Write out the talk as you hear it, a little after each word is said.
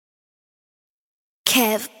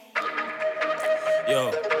Kev.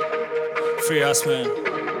 Yo, free us man,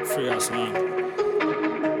 free us man.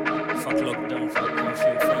 Fuck lockdown, fuck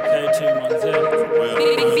curfew, fuck KT manze.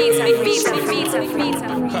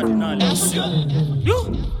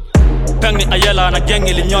 Peng ni Ayela na gang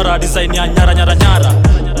ilinyora, design ya nyara nyara nyara.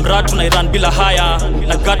 Mratu na Iran bila haya,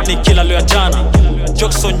 na gut ni kila leo ya jana.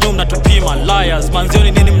 Jokes on nyum na tupima, liars,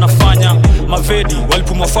 manzioni nini mnafanya? Mavedi,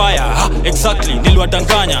 walipumwa fire, ha, exactly,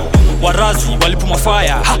 niliwadanganya. Warazi, walipumwa fire,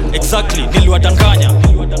 ha, exactly, niliwadanganya.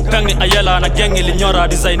 Peng ni Ayela na gang ilinyora,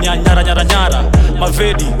 design ya nyara nyara nyara.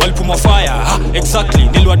 Mavedi, walipumwa fire, ha, exactly,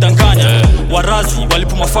 niliwadanganya. Warazi,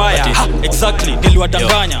 walipumwa fire, ha, exactly,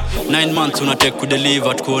 niliwadanganya. 9 months unatake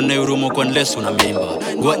kudeliver, tukuone urumo kwa unless una mimba.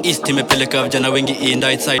 Gwa East imepeleka vijana wengi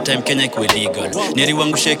inda, it's high time Kenya ikuwe legal. Neri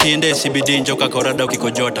wangu sheki inde CBD njoka korada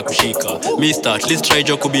ukikojota kushika. Mister, at least try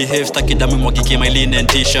jo kubehave, staki damu mwagiki my linen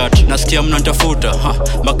t-shirt. Nasikia mnanitafuta,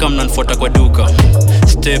 mpaka mnanifuata kwa duka.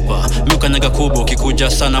 Stepa, miukanyaga kubwa, ukikuja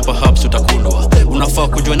sana perhaps utakulwa. Unafaa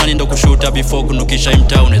kujua nani ndo kushuta before kunukisha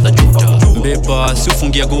imta unaweza juta. Mbepa, si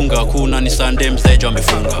ufungia gunga, kuna ni Sunday msejo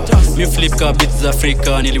amefunga. Mi flip ka beats za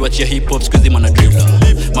Afrika, niliwachia hip hop skuzi mana driller.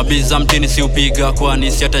 Mabiza mtini si upiga,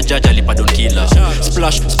 kwani si hata judge alipa don't killer.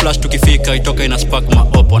 Splash, splash tukifika, itoka ina spark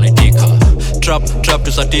ma-op wanaitika. Trap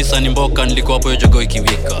tu saa 9 ni mboka, nilikuwa hapo yojogo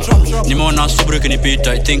ikiwika. Nimeona Subaru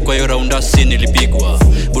ikinipita, I think kwa hiyo raunda si nilipigwa.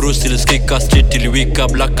 Bruce ilisikika, street iliwika,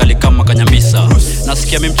 black alikama kanyambisa.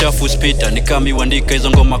 Nasikia mi mchafu spita, nikami wandika hizo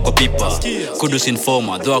ngoma kwa pipa. Kudus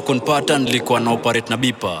informer, though akunpata nilikuwa na operate na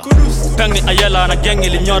bipa. Peng ni Ayela na gang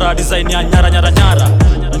ilinyora, design ya nyara nyara nyara.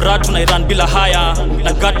 Mratu na Iran bila haya,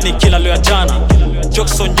 na gut ni kila leo ya jana.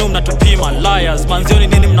 Jokes on nyum na tupima, liars, manzioni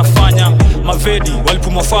nini mnafanya? Mavedi,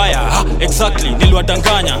 walipumwa fire, ha, exactly,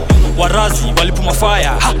 niliwadanganya. Warazi, walipumwa fire,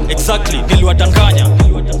 ha, exactly, niliwadanganya.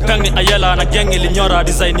 Peng ni Ayela na gang ilinyora,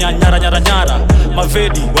 design ya nyara nyara nyara.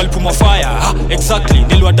 Mavedi, walipumwa fire, ha, exactly,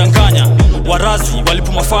 niliwadanganya. Warazi,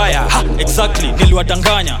 walipumwa fire, ha, exactly,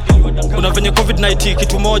 niliwadanganya. Kuna venye COVID-19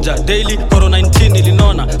 kitu moja, daily Corona-19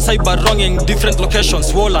 ilinona. Cyber wronging, different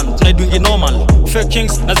locations, Walland, tunaiduingi normal. Fake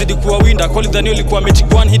kings, nazidi kuwa winda, call it the new likuwa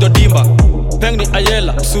Michiguan hido dimba. Peng ni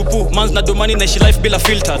Ayela, supu, manz na domani naishi life bila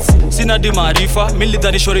filters. Sina di maarifa,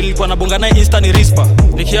 milidhani shori nilikuwa na bonga nae insta ni rispa.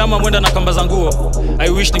 Nikiama mwenda na kamba za nguo, I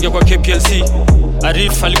wish ningekuwa KPLC.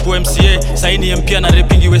 Arif alikuwa MCA, saini mpia na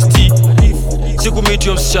rapingi West. Siku meet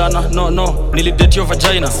yo msichana, no, nilidate yo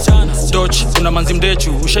vagina. Dodge, kuna manzi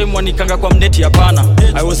mdechu, ushaimwa nikanga kwa mneti hapana.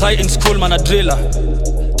 I was high in school man a driller.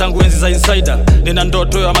 Tangu enzi za insider, nina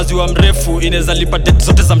ndoto ya maziwa mrefu, ineza lipa debt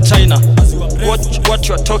zote za mchina. What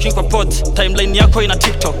you are talking kwa pot, timeline yako ina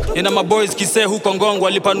TikTok. Nina maboys kisee huko Ngong,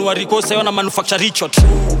 walipanua rikose yona manufacture richot.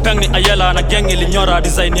 Peng ni Ayela na gang ilinyora,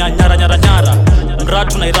 design ya nyara nyara nyara.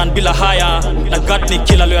 Mratu na Iran bila haya, na gut ni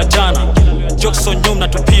kila leo ya jana. Jokes on nyum na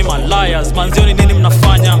tupima, liars, manzioni nini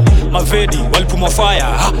mnafanya? Mavedi, walipumwa fire,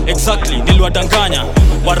 ha, exactly, niliwadanganya.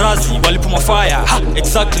 Warazi, walipumwa fire, ha,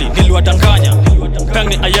 exactly, niliwadanganya. Peng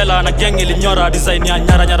ni Ayela na gang ilinyora, design ya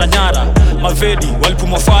nyara nyara nyara. Mavedi,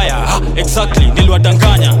 walipumwa fire, ha, exactly,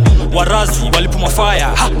 niliwadanganya. Warazi, walipumwa fire,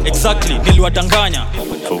 ha, exactly, niliwadanganya.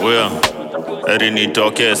 For real, eri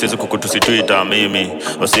nitoke, sisi kukutusituita mimi.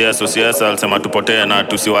 OCS alisema tupotee na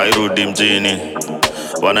tusiwairudi mjini.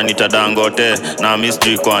 Wananita Dangote na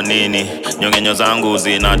mystery kwa nini? Nyongenyo zangu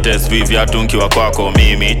zina test viatu nkiwa kwako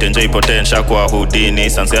mimi. Tenje ipotensha kwa hudini,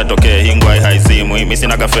 sansi atoke hingwai haizimwi. Mimi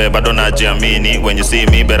sina kafe bado najiamini. When you see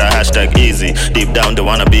me better #easy. Deep down they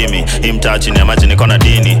wanna be me. Him touching imagine niko na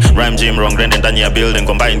dini. Rhyme gym wrong rende ndani ya building.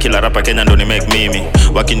 Combine kila rapa Kenya ndo ni make mimi.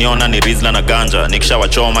 Wakiniona ni Rizla na ganja, nikisha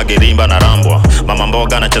wachoma gerimba na rambwa. Mama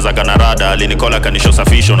mboga anacheza kanarada, alinikola kanisho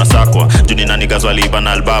safisho na sakwa. Juni na nigazwa liba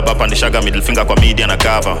na albaba, pandishaga middle finger kwa media na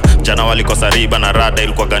cover. Jana walikosa riba na rada,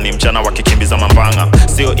 ilikuwa gani mchana wakikimbiza mambanga.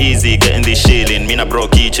 Sio easy getting this shilling, mina bro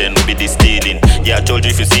kitchen we be distilling. Yeah, I told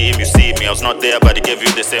you if you see him you see me. I was not there but he gave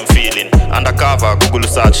you the same feeling. Undercover, Google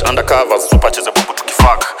search, undercover, super cheze bubu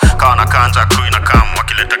tukifaka. Kawa na kanja, crew ina kam,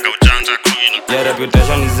 wakileta gaujanja, crew ina. Yeah,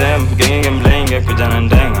 reputation is them, gengenge mlenge kujana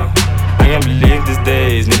ndenga. I can't believe these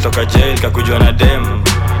days, nitoka jail kakujua na dem.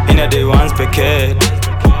 Ina day once pekee,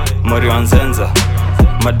 mori wanzenza.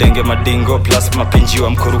 Madenge madingo plus mapinji wa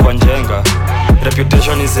mkuru kwa njenga.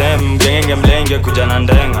 Reputation is them, gengenge mlenge kujana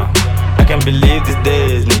ndenga. I can't believe these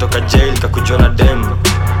days, nitoka jail kakujua na dem.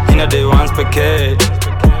 Ina day once pekee,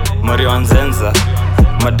 mori wanzenza.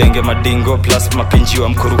 Madenge madingo plus mapinji wa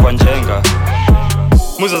mkuru kwa njenga.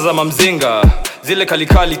 Muza za mamzinga, zile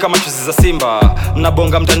kalikali kama chuzi za simba.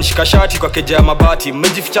 Mnabonga mtanishika shati kwa keja ya mabati.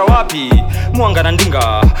 Mmejificha wapi? Mwanga na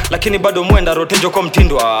ndinga lakini bado mwenda rotenjo kwa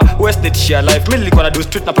mtindwa. Westnet share life, mimi nilikuwa na do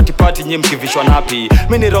street na party party, nyinyi mkivishwa napi.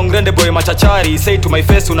 Mimi ni wrong rende boy machachari, say to my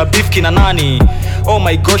face una beef kina nani? Oh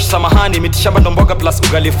my gosh samahani, mitishamba ndomboga plus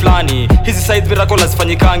ugali flani. Hizi side miracle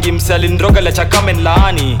hazifanyikangi, msali ndroga la chakamen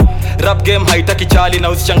laani. Rap game haitaki chali na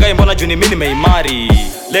usichangae mbona juni mimi nimeimari.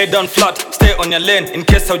 Lay down flat, stay on your lane in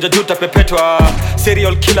case haujajuta pepetwa.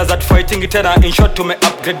 Serial killers at fighting tena, in short tume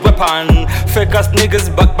upgrade weapon. Fake ass niggas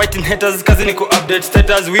backbiting haters, kazi ni ku update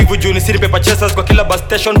status. Wivu juni siri paper chasers kwa kila bus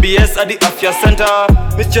station, BS hadi afya center.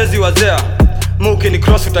 Michezi wazea, muki ni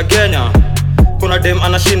cross utagenya. Kuna dem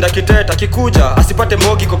anashinda kiteta, kikuja asipate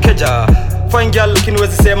mbogi kokeja. Fine girl lakini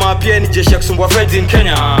wezi sema pia ni jeshi ya kusumbua feds in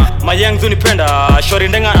Kenya. Mayengs unipenda, shori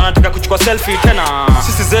ndenga anataka kuchukua selfie tena.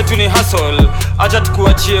 Sisi zetu ni hustle, acha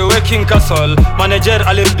tukuachie working castle. Manager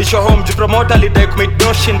alirudishwa home, ju promoter alidai kumit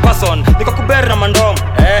dosh in person. Niko kuberi na mandom,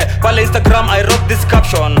 pale Instagram I wrote this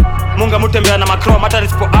caption. Munga mutembea na macrom, hata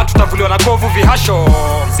nisipo act tutavuliwa na kovu vihasho.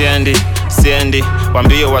 Siendi,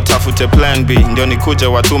 wambie watafute plan B, ndio nikuje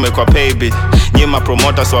watume kwa paybill. Nyima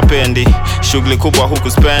promoters wapendi, shughuli kubwa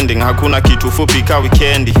huku spending. Hakuna kitu fupi ka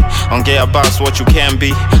weekendi, ongea bus what you can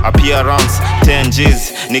be. Appearance 10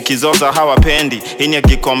 G's, nikizoza hawapendi. Hini ya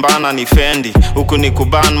kikombana ni fendi, huku ni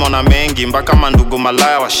kuban mona mengi. Mpaka mandugu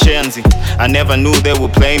malaya wa shenzi. I never knew they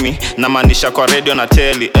would play me, na manisha kwa radio na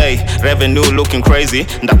telly. Revenue looking crazy,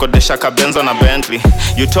 ndakodesha kabenzo na Bentley.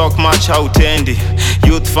 You talk much hautendi,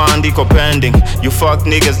 youth fund iko pending. You fuck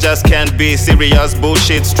niggas just can't be serious,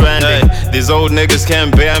 bullshit's trending. These old niggas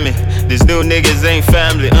can't bear me, these new niggas ain't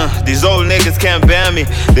family. These old niggas can't bear me,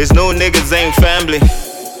 these new niggas ain't family.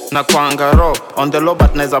 Na kwanga ro, on the low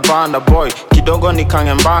but neza banda boy. Kidogo ni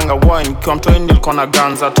kange mbanga boy, nikiwa mtoi nilikuwa na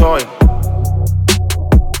ganza toy.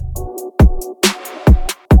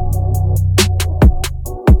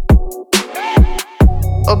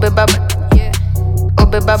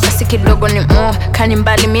 Obe baba si kidogo ni kani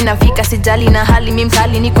mbali mi nafika sijali na hali mi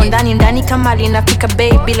mkali niko ndani kama linafika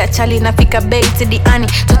bay bila chali nafika bay tidiani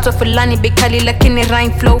toto fulani bikali lakini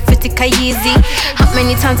rhyme flow fitika easy. How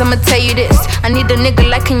many times I'ma tell you this? I need a nigga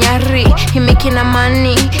like Nyari. He making a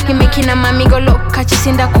money, he making a mami go loca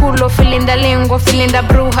chisinda culo feeling da lingua feeling da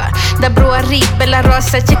bruja da brewery bella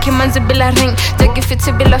rosa cheki manzi bila ring jagi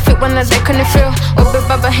fiti bila fit when I like on the feel. Obe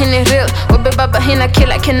baba hini real, obe baba hina kill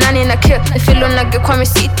like nani na kill feel on nage kwa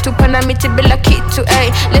misitu panda miti bila kitu.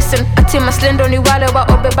 Listen ati maslendo ni wale wa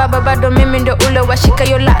obe baba bado mimi ndo ule washika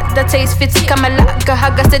yo lada taste fiti kama laga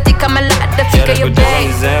haga seti kama lada fika yo bay.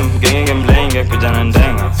 Genge mlenge kujana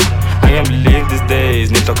ndenga. I can't believe these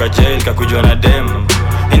days nitoka jail kakujua na dem.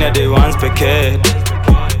 In a day once pekee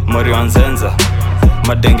mori wanzenza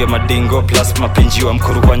madenge madingo plus mapinji wa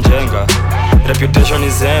mkuru kwa njenga. Reputation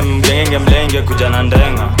is genge mlenge kujana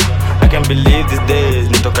ndenga. I can't believe these days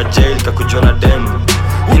nitoka jail kakujua na dem.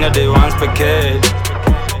 In a day once pekee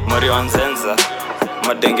mori wanzenza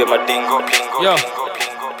madenge madingo pingo.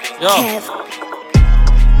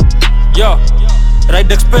 Yo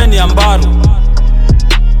Ride Expeni ya Mbaru.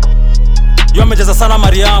 Yo amecheza sana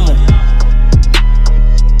Mariamu,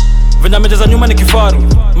 venye amecheza nyuma ni kifaru.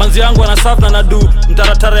 Manzi yangu anasafu na nadu,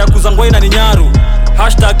 mtaratara ya kuzangwai na ni nyaru.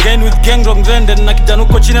 #gang with gang wrong rende, na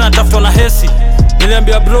kijanuko chini na tafutwa na hesi.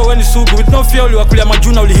 Niliambia bro we ni sugu, with no fear uliwakulia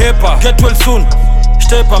majuna ulihepa. Get well soon,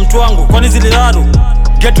 stepa mtu wangu, kwani ziliraru.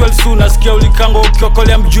 Get well soon, nasikia ulikango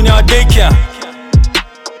ukiokolea mjuni wa daycare.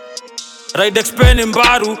 Ride Expeni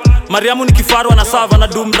Mbaru, Mariamu ni kifaru anasava na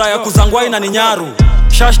dumra ya kuzangwai na ni nyaru.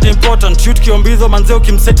 Shash ni important, shoot kiombizo manzeo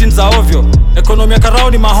kimsetin za ovyo. Ekonomia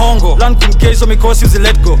karao ni mahongo, land kumkeiso mikosi uzi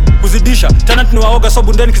let go. Kuzidisha, tenant ni waoga so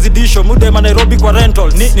bundeni kizidisho. Mudema Nairobi kwa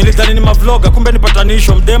rental, nilidhani ni mavloga kumbe ni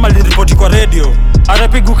patanisho. Mdema liniripoti kwa radio.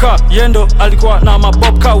 RP Guka, yendo alikuwa na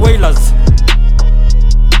mabobka wailers.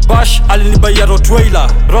 Bash alinibaia Rottweiler.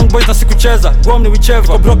 Wrong boys na sikucheza, guam ni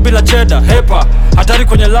wicheva. Broke bila cheddar, hepa, hatari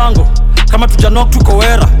kwenye lango. Kama tujanok tuko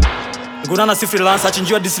wera. Ngunana si freelancer,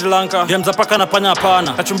 achinjiwa di Sri Lanka. Dem za paka na panya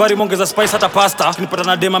hapana. Kachumbari mongeza spice hata pasta. Kinipata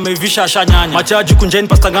na dem ameivisha asha nyanya. Machaji kunjeni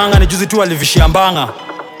pasta nganga, ni juzi tu alivishia mbanga.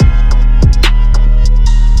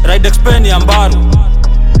 Ride Expeni ya Mbaru.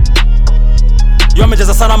 Yo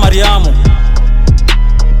amecheza sana Mariamu,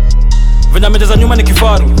 venye amecheza nyuma ni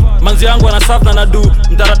kifaru. Manzi yangu anasafu na nadu,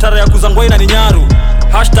 mtaratara ya kuzangwai na ni nyaru.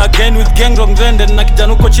 #gang with gang wrong rende, na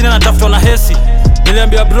kijanuko chini na tafutwa na hesi.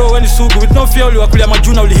 Niliambia bro we ni sugu, with no fear uliwakulia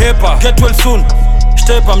majuna ulihepa. Get well soon,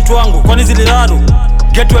 stepa mtu wangu, kwani ziliraru.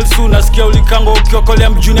 Get well soon, nasikia ulikango ukiokolea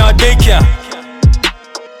mjuni wa daycare.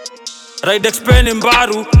 Ride Expeni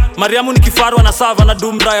Mbaru, Mariamu ni kifaru anasava na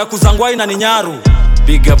dumra ya kuzangwai na ni nyaru.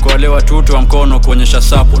 Big up kwa wale watutu wa mkono kuonyesha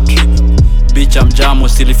support. Bicha mjamo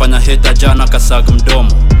silifanya heta jana kasag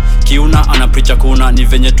mdomo. Kiuna anapricha kuna ni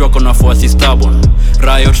venye tuwako na fuasi stubborn.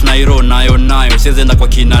 Riot Nairo nayo siezenda kwa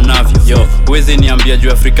kina navyo. Yo, uwezi niambia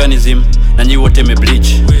juu Africanism na nyi wote mebleach.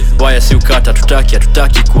 Waya si ukata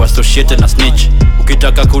tutaki kuwa associated na snitch.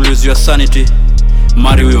 Ukitaka kulose your sanity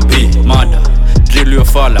mari huyo B mada. Drill yo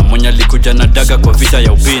fala mwenye alikuja na daga kwa vita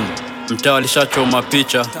ya upini. Mtaa alishachoma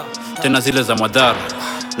picha tena zile za madhara.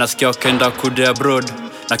 Nasikia wakenda kude abroad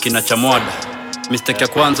na kina chamwada. Mistake ya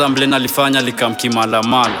kwanza Mblena alifanya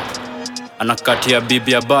likamkimalamala. Anakatia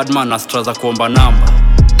bibi ya badman na stra za kuomba namba.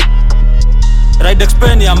 Ride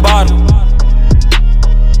Expen ya Mbaru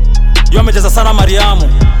yo amecheza sana Mariamu.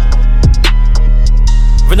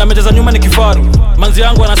 Venya amecheza nyuma ni kifaru. Manzi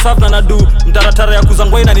yangu anasafu na nadu mtaratara ya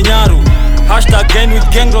kuzangwai na ni nyaru. #gang with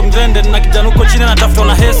gang wrong trend na kijana uko chini na tafuta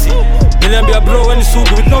na hesi. Niliambia bro we ni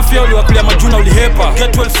sugu with no fear uliwakulia majuna ulihepa.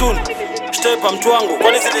 Get well soon stepa mtu wangu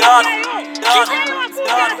kwani zilihanu.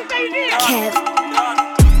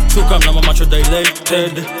 Suka mna mamacho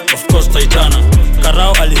dilated of course Titana.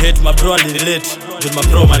 Karao alihate my bro alirelate with my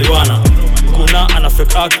bro marijuana. Kuna ana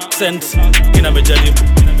fake accent kina mejaribu.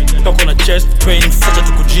 Kako na chest pain sacha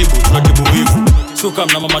tukujibu tunatibu wivu. Suka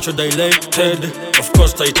mna mamacho dilated of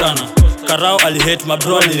course Titana. Karao alihate my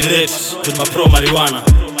bro alirelate with my bro marijuana.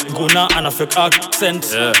 Kuna ana fake accent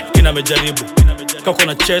kina mejaribu. Kako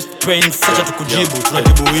na chest pain sacha tukujibu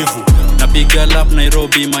tunatibu wivu. Na big up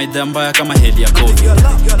Nairobi maidha mbaya kama heli ya code.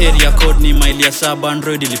 Area code ni maili ya 7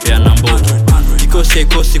 Android ilipea nambogi.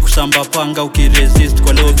 Kosi kusamba panga ukiresist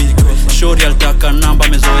kwa lobby. Shori alitaka namba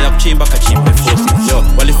mezoea kuchimba kachimbe fosi. Yo,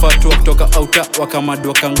 walifatwa kutoka outer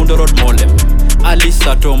wakamadwa kangundo road mole. Ali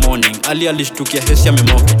sato morning, Ali alishtukia hesi ya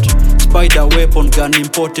memoket. Spider weapon gun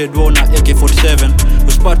imported wona AK47.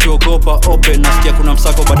 Usipati ogopa open nasikia kuna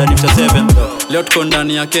msako badani msa 7. Leo tuko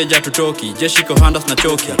ndani ya keja tutoki. Jeshi ko handas na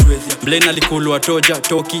choki. Mblena alikulwa toja,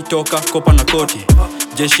 toki, toka, kopa na koti.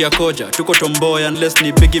 Jeshi ya koja, tuko tomboya unless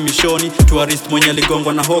ni bigi mishoni. Tourist mwenye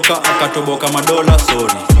ligongwa na hoka, akatoboka madola,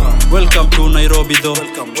 sorry. Welcome to Nairobi though,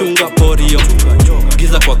 chunga porio.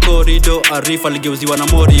 Giza kwa corridor, Arif aligeuziwa na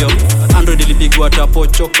Morio. Android ilipigwa tapo,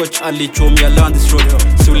 chokoch alichomia Landis Road.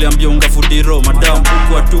 Si uliambia unga fudiro, madam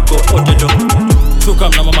kwa tuko otedo. Suka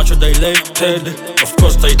mna mamacho dilated of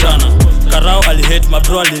course Titana. Karao alihate my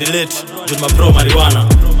bro alirelate with my bro marijuana.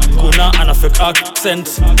 Kuna ana fake accent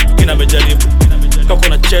kina mejaribu. Kako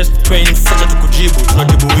na chest pain sacha tukujibu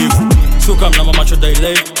tunatibu wivu. Suka mna mamacho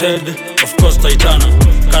dilated of course Titana.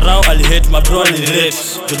 Karao alihate my bro alirelate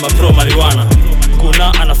with my bro marijuana.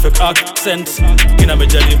 Kuna ana fake accent kina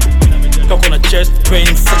mejaribu. Kako na chest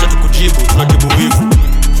pain sacha tukujibu tunatibu wivu.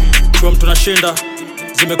 Chuo mtu nashinda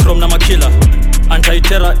zimekrom na makila.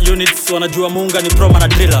 Anti-terror units wanajua muunga ni proma na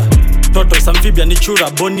driller. Totos amphibia ni chura,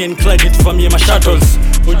 Bonnie and Clyde nitufamie mashuttles.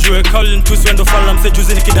 Ujue kauli ntusi wendo fala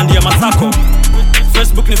msejuzi ni kidandia masako.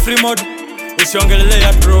 Facebook ni free mode,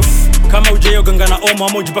 usiongelelea prof. Kama ujeyo gangana omo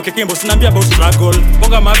ama ujipake kimbo sinambia about struggle.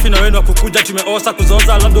 Bonga maafi na wenu wa kukuja tumeosa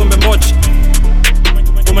kuzoza labda umemochi.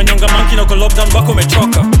 Umenyonga monkey na uko lockdown bako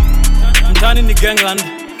umechoka. Mtani ni gangland,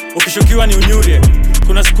 ukishukiwa ni unyurie.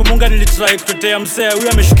 Kuna siku munga nilitry kutetea msea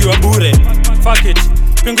huyu ameshukiwa bure. Fuck it,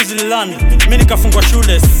 pingu zililand, mimi nikafungwa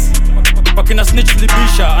shoeless. Pakina snitch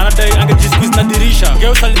flibisha, anadai angejisqueeze na dirisha.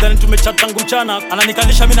 Geusa lidhani tumechat tangu mchana,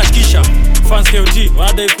 ananikalisha mimi nashikisha. Fans KOT,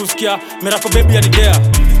 wanadai kusikia Miracle Baby anidea.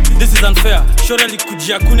 This is unfair, shore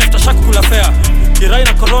alikujia kuni after shaku kula fair. Kirai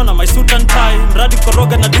na corona, my suit and tie, mradi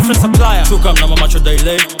koroga na different supplier. Suka mna mamacho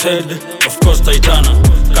dilated, of course Titana.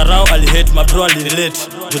 Karao alihate my bro alirelate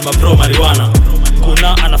with my bro marijuana.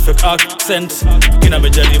 Kuna ana fake accent kina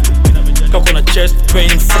mejaribu. Kako na chest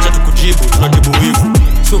pain sacha tukujibu tunatibu wivu.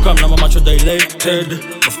 Suka mna mamacho dilated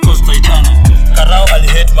of course Titana. Karao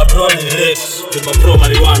alihate my bro alirelate with my bro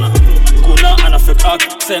marijuana. Kuna ana fake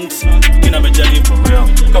accent kina mejaribu.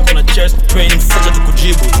 Kako na chest pain sacha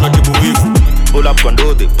tukujibu tunatibu wivu. Pull up kwa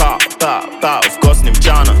nduthi, pa, of course ni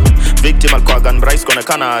mchana. Victim alikuwa gun mrais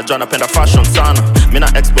konekana, jua napenda fashion sana.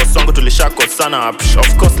 Mina expose songo tulishako sana,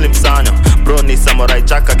 of course limsanya. Bro ni samurai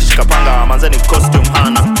jaka kishika panga, manzeni costume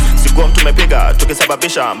hana. Sikuwa mtu mepiga,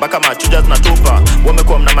 tukisababisha, mpaka machuja zinatupa.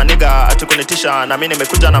 Wamekuwa mna maniga, atikunitisha, na mimi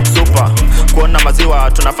nimekuja na msupa. Kuona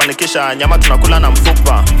maziwa, tunafanikisha, nyama tunakula na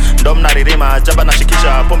mfupa. Ndo mnaririma, jaba na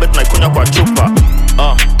shikisha, pombe tunaikunywa kwa chupa.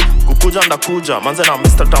 Kukuja ndakuja, manze na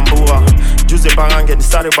Mr. Tambua. Juzi mbangange ni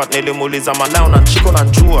sari but nilimuuliza malao na nchiko na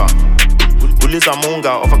njua. Uliza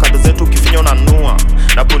munga, avocado zetu kifinyo unanua.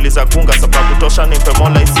 Na puliza kunga sababu tosha nimpe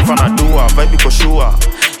mola isifa na dua. Vibe koshua,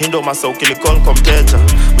 hindo masa ukilikon kwa mteja.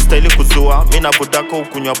 Ustahili kuzua, mina budako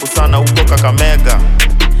ukunywa busana uko Kakamega.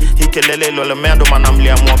 Hii kelele ilolemea ndo maana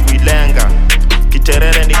mliamua kuilenga.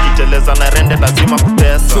 Kiterere nikiteleza na rende lazima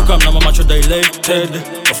kutesa. Shuka mna macho dilated,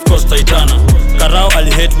 of course taitana. Karao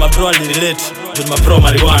alihate, mabro alirelate, juu mabro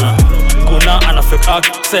marijuana. Kuna ana fake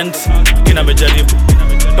accent, kina mejaribu.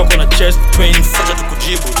 Toko na chest pains, sacha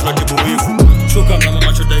tukujibu, tunatibu wivu. Shuka mna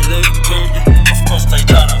macho dilated, of course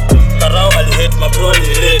taitana. Karao alihate, mabro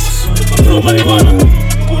alirelate, mabro marijuana.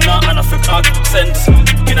 Kuna ana fake accent,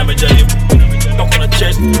 kina mejaribu. Toko na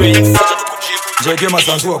chest pains, sacha tukujibu. Jege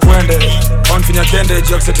masanzua kwende onfinya kende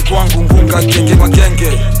jakseti kwangu ngunga kenge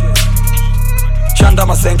makenge chanda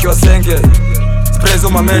masenke wasenge prezo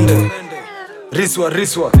mamende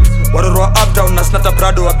riswa waroro wa uptown na snata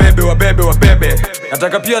prado wabebe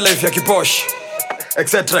nataka pia life ya kiposh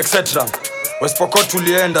etc Westpokot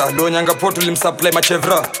tulienda Luonyanga po tulimsupply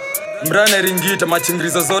machevra Mrane ringita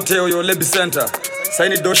machingrizo zote oyo lebi center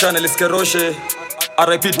Saini dosha neliskeroshe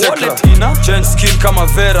RIP Tekla Change skin kama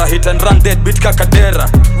Vera Hit and run dead beat kakadera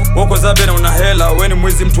Woko zabe na unahela Weni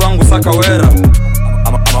mwizi mtu wangu saka wera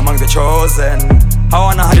I'm among the chosen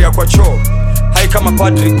Hawana haria kwa cho Hai kama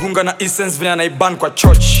padri gunga na essence vina na iban kwa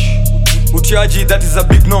church Utiaji that is a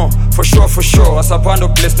big no For sure Asapando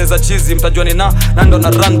place neza chizi Mtajua ni nando na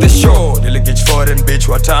run the show Niligich foreign bitch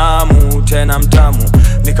watamu Tena mtamu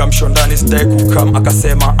Nikamshondani stay kukam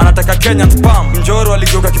Akasema anataka Kenyan spam Mjoro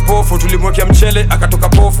aligeuka kipofu Tulimwekea mchele akatoka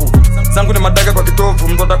pofu Zangu ni madaga kwa kitofu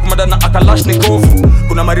Mtoda kumadana akalash ni kofu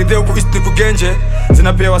Kuna maridhe huku east ni kugenje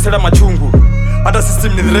Zinapewa sera machungu Hata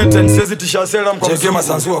system ni threatened Siezi tisha sera mkwa mzungu Jege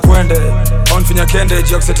masanzua kwende Onfinya kende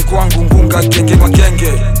Jakseti kwangu ngunga kenge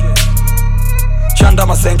makenge Chanda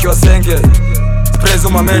masenke wasenge Prezo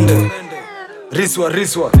mamende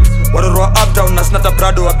Riswa Waroro wa uptown na snata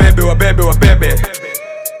prado wabebe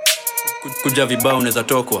Kuja vibao uneza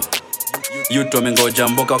tokwa Yutu wamengoja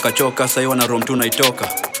mboka wakachoka Sahi wana rom tu naitoka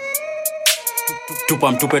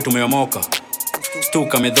Tupa mtupe tumeomoka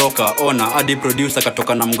Stuka medhoka Ona hadi producer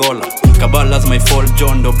katoka na mgola Kabala lazima ifall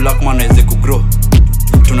John do Blackman aeze kugrow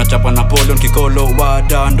Tunachapa Napoleon kikolo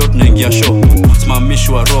Wada ndo tunaingia show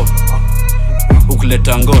Simamishwa roho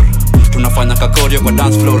Ukuleta ngor Tunafanya kakorio kwa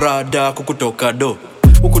dance floor Rada kukutoka do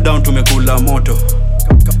Huku down tumekula moto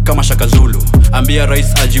Kama Shaka Zulu Ambia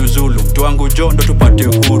rais ajiuzulu Mtu wangu jo ndo tupate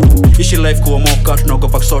uhuru Ishi life kuomoka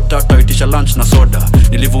Tunaogopa kusota Taitisha lunch na soda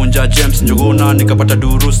Nilivunja James Njuguna Nikapata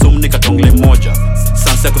durusum Nikatongle moja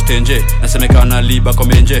Sanse kustenje Nasemekana liba kwa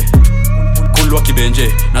menje Kulwa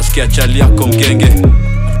kibenje Nasikia chali yako mgenge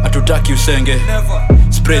Atutaki usenge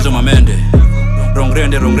Sprezo mamende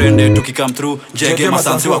Rongrende tukikam through Jege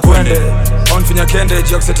masansi wa kwende Onfinya kende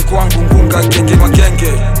Jakseti kwangu ngunga kenge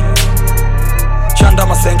makenge Chanda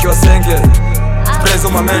masenke wasenge Prezo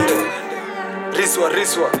mamende Riswa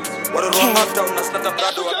Waroro wa uptown na snata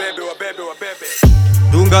prado wabebe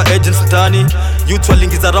Dunga agents tani Youth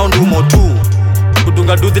walingiza round umo tu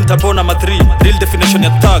Kudunga duthi nitapona ma 3 Real definition ya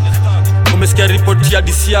thug Umesikia report ya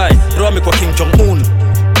DCI Bro amekuwa King Jong-un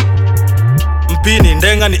Mpini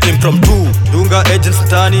ndenga ni impromptu Dunga agents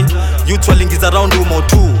tani Youth walingiza round umo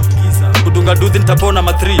tu Kudunga duthi nitapona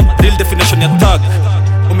ma 3 Real definition ya thug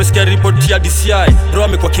Umesikia report ya DCI Bro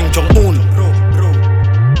amekuwa King Jong-un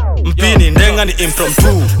Mpini ndenga ni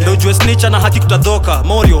impromptu Ndo ujue snitcha na haki kutadhoka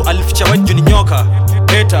Morio alificha white juni nyoka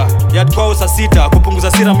Eta yad kwao saa 6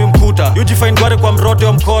 kupunguza sira mkuta Ujifind gware kwa mrote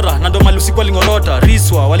wa mkora Na ndo mali usiku walingorota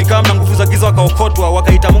Riswa walikaa na nguvu za giza wakaokotwa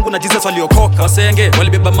Wakaita Mungu na Jesus waliokoka Wasenge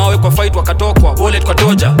walibeba mawe kwa fight wakatokwa Wallet kwa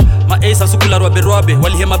doja Maesa sukula rwabe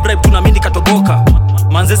walihema bribe tunamindi katoboka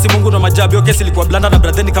Manzesi Mungu na majabi yo kesi likuwa blanda na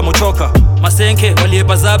bratheni kamochoka Masenke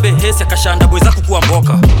walieba zabe hesi akashanda boy za kukuwa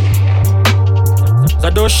mboka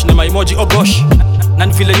Zadosh ni maimoji ogosh Na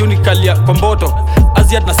nifile unikalia kwa mboto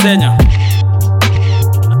Aziad na senya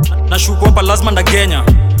Na shuku hapa lazima ndagenya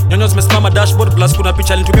Nyonyo zimesimama dashboard plus kuna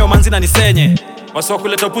picha linitumia manzi na nisenye Wasiwa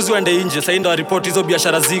kuleta upuzi wende inje Sahi ndo wa report hizo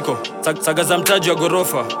biashara ziko Saga za mtaji wa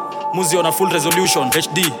gorofa Muzi ona full resolution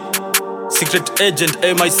HD Secret agent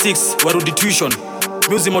MI6 warudi tuition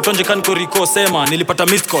Muzi motonje kanko riko sema nilipata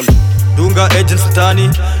missed call Dunga agents tani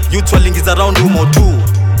Youth walingiza round umo tu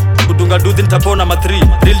Kudunga duthi nitapona ma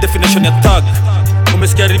 3 Real definition ya thug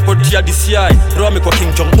Umesikia report ya DCI Bro amekuwa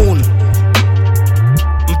King Jong-un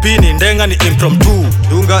Mpini ndenga ni impromptu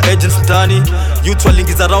Dunga agents tani Youth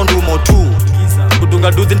walingiza round umo tu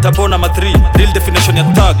Kudunga duthi nitapona ma 3 Real definition ya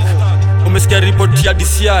thug Umesikia report ya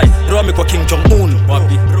DCI Bro amekuwa King Jong-un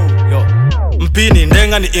Wapi yo Mpini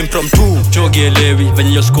ndenga ni impromptu Chogi elewi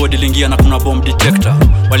venye yo squad ilingia na kuna bomb detector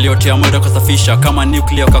Waliotea mwendo kasafisha kama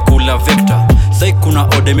nuclear kakula vector Sai kuna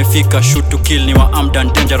order imefika shoot to kill ni wa armed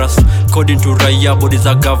and dangerous According to raia body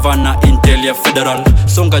za governor Intel ya federal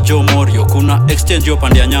Songa Joe Morio kuna exchange yo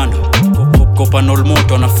pande ya Nyando Kopanol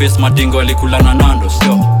moto na face madingo alikulana nando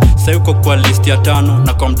sio. Sasa yuko kwa list ya 5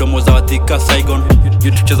 na kwa mdomo za wathika Saigon.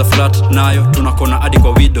 YouTube cheza flat nayo tunakona hadi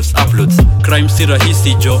kwa videos uploads. Crime si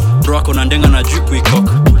rahisi jo, bro ako na ndenga na juku ikok.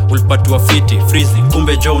 Ulipatwa fiti, freezing,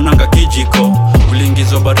 kumbe jo unanga kijiko.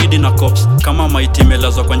 Uliingizwa baridi na cops, kama maiti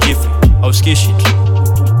melazwa kwa njifu. Au skishit,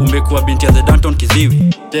 umekuwa binti ya the Danton kiziwi.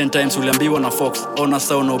 10 times uliambiwa na Fox, ona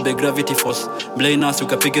sao na ube gravity force. Mlainasi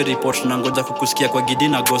ukapiga report na ngoja kukusikia kwa gidi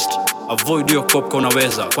na ghost. Avoid your cop kwa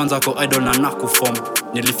unaweza, kwanza ako idol na nakuform.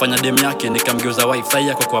 Nilifanya dem yake, nikamgeuza wifi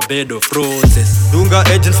yako kwa bed of roses. Dunga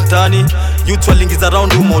agents tani, youth walingiza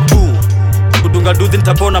round umo 2. Kudunga duthi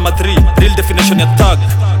nitapona ma3, real definition ya thug.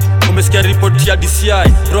 Umesikia report ya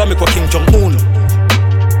DCI, bro amekuwa King Jong-un.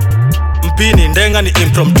 Mpini, ndenga ni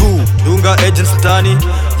impromptu. Dunga agents tani,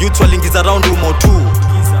 youth walingiza round umo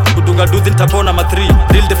 2. Kudunga duthi nitapona ma3,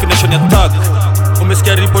 real definition ya thug.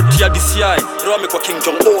 Umesikia report ya DCI, bro amekuwa King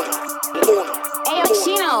Jong-un. Ayo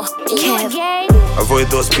Chino, you a gay? Avoid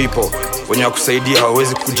those people, wenye wakusaidia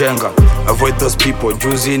hawawezi kujenga. Avoid those people,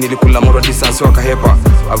 juzi nilikula moro distance wakahepa.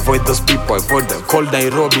 Avoid those people, avoid them. Cold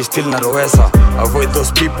Nairobi, still na Rowesa. Avoid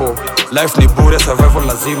those people, life ni bure, survival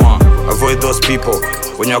lazima. Avoid those people,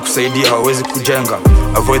 wenye wakusaidia hawawezi kujenga.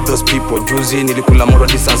 Avoid those people, juzi nilikula moro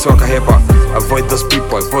distance wakahepa. Avoid those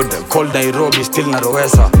people, avoid them. Cold Nairobi, still na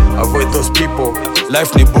Rowesa. Avoid those people,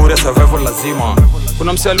 life ni bure, survival lazima.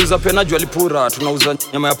 Kuna mse aliuza pena juu alipura, tunauza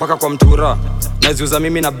nyama ya paka kwa mtura. Naziuza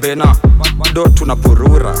mimi na Bena, do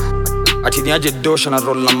tunapurura. Ati niaje dosh na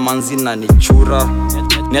roll na manzi na nichura.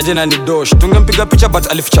 Niaje na ni dosh, tungempiga picha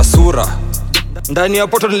but alificha sura. Ndani ya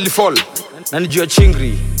poto nilifall, na nijua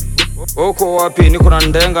chingri. Oko wapi niko na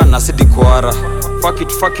ndenga na sidi kwara.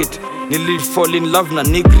 Fuck it, nilifall in love na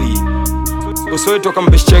nigri. Usoi toka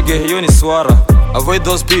mbeshchege, hiyo ni swara. Avoid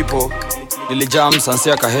those people, nilijam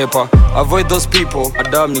sansia kahepa. Avoid those people,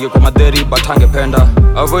 Adam ningekuwa madheri but hangependa.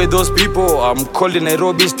 Avoid those people, I'm cold in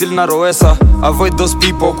Nairobi, still na Rowesa. Avoid those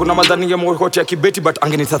people, kuna madhani ningemwokoti ya Kibeti but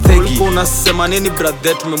angenita thegi. Ulikuwa unasema nini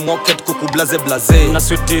brother, tumemwoket kukublaze blaze. Na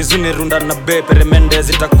sweetie zuni runda na be, peremende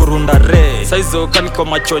zitakurunda re. Saizo kaniko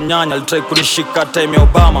macho nyanya, alitry kunishika time ya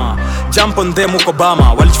Obama. Jump on them uko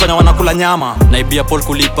Obama, walichifanya wanakula nyama. Naibia Paul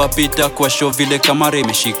kulipa pita kwa show vile kamera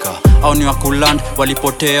imeshika. Au ni wakuland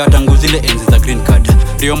walipotea tangu zile enzi za green card.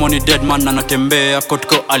 Riomo ni dead man anatembea,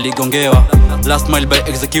 Kotko aligongewa. Last mile by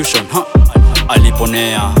execution,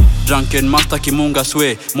 aliponea. Drunken master kimunga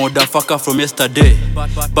swe, motherfucker from yesterday.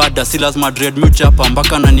 Bada si lazima dread muchapa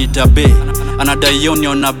mpaka nanitabe. Anadai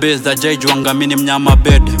yoni na base za jaijuanga mini mnyama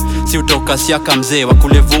bed. Si utoka siaka mzee,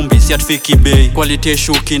 wakule vumbi, si atfiki bay. Quality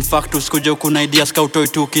shukin, factus kujo kuna idea scoutoi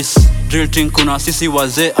tukis. Drill thing kuna sisi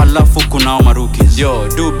wazee, alafu kuna marukis. Yo,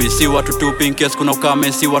 dubi, si watu tupin case, kuna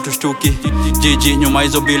ukame, si watu shtuki. Jiji, nyuma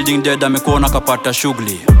hizo building dead, amekuona kapata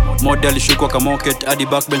shughuli. Model shukwa kamoket, adi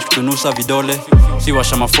backbench kutunusa vidole. Si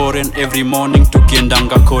washama foreign, every morning,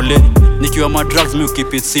 tukiendanga kole. Nikiwa madrugs, mi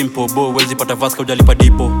keep it simple, bo, wezi pata vaska ujalipa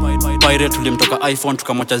dipo. Pirate tulimtoka iPhone,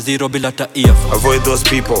 tukamocha zero bila ta earphone. Avoid those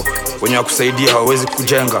people, wenye wakusaidia hawawezi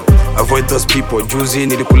kujenga. Avoid those people, juzi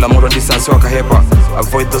nilikula moro distance wakahepa.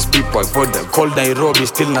 Avoid those people, avoid them. Cold Nairobi,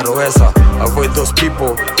 still na Rowesa. Avoid those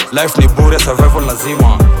people, life ni bure, survival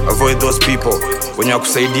lazima. Avoid those people, wenye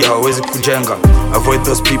wakusaidia hawawezi kujenga. Avoid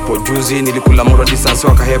those people, juzi nilikula moro distance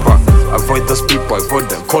wakahepa. Avoid those people, avoid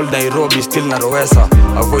them. Cold Nairobi, still na Rowesa.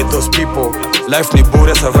 Avoid those people, life ni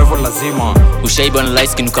bure, survival lazima. Ushaiba na light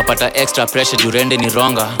skin ukapata extra pressure jurende ni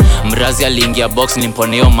ronga. Mrazi aliingia box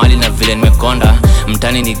nimponeo mali na vile nimekonda.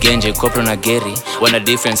 Mtani ni genje, kopro na geri, wana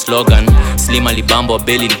different slogan. Slim alibambo,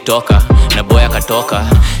 belly litoka, na boy akatoka.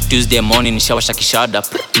 Tuesday morning nishawasha kishada,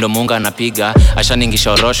 ndo munga anapiga.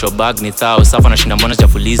 Ashaningisha orosho, bag ni thao, safa na shinda mbona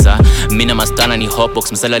chafuliza. Mina mastana ni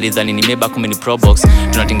hotbox, msala lidhani ni meba kumeni probox.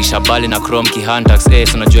 Tunatingisha bali na chrome kihantax,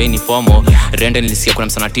 unajua hii ni fomo. Rende nilisikia kuna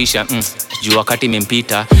msanatisha, juu wakati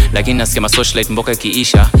imempita. Lakini nasikia masocialite mboka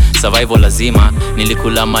ikiisha, survival lazima.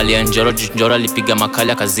 Nilikula mali ya njoro, njoro alipiga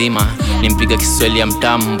makali akazima. Nimpiga Kiswahili ya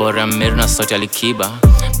mtamu, mbora meru na sauti alikiba.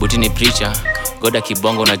 Buti ni preacher, goda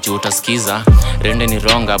kibongo na juu utasikiza. Rende ni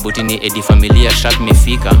ronga, buti ni edi familia, shark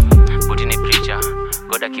mefika. Buti ni preacher,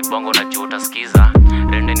 goda kibongo na juu utasikiza.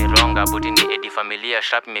 Rende ni ronga, buti ni edi familia,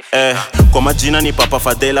 shark mefika. Kwa majina ni Papa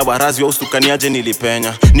Fadela, warazi wa ustukaniaje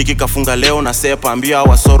nilipenya. Nikikafunga leo na sepa, ambia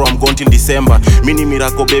wasoro wa mgonti Disemba. Mini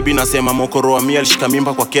mirako baby nasema mokoro wa mia alishika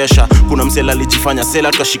mimba kwa kesha. Kuna msela alijifanya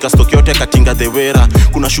sela, tukashika stoki yote katinga dhewera.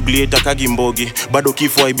 Kuna shughuli itakagi mbogi, bado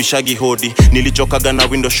kifo haibishagi hodi. Nilichokaga na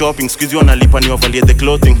window shopping, squeeze wanalipa ni wavalie the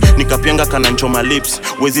clothing. Nikapianga kana nchoma lips,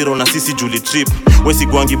 wezi rona sisi juli trip. Wesi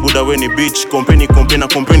guangi buda we ni bitch,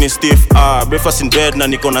 kompeni stiff. Breakfast in bed na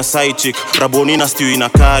niko na side chick raboni na stew ina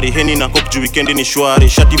kari heni na coke juu weekend ni shwari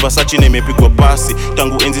shati Versace na imepigwa pasi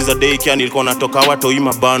tangu enzi za day kia nilikuwa natoka watoi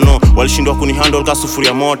mabano walishindwa kunihandle ka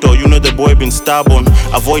sufuria moto you know the boy been stubborn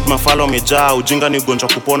avoid mafalo mejaa ujinga ni ugonjwa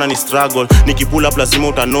kupona ni struggle nikipula up lazima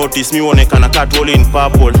uta notice mi uonekana cat all in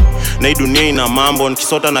purple na hii dunia ina mambo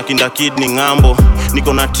nikisota na kinda kid ni ngambo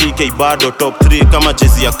niko na TK bado top 3 kama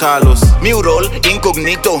jezi ya Carlos mi roll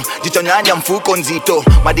incognito jichonyanya mfuko nzito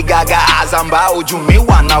madigaga azambao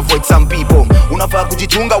jumiwa na avoid some people unafaa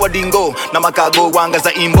kujichunga wadingo na makago wanga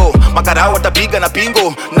za imbo makarao watapiga na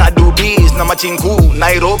pingo na dubis na machinku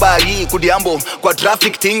Nairobi kudiambo kwa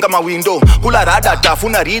traffic tinga mawindo kula rada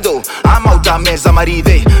tafuna rido ama utameza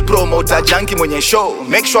maridhe promoter junkie mwenye show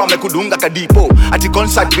make sure amekudunga kadipo ati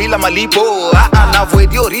concert bila malipo na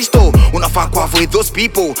avoid your risto unafaa kwa avoid those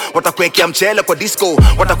people watakuwekea mchele kwa disco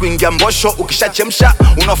watakuingia mbosho ukishachemsha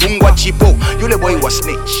unafungwa chipo yule boy wa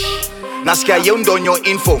snitch nasikia yeu ndonyo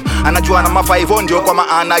info anajua na mafaivo ndio kwa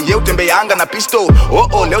maana yeu tembeanga na pisto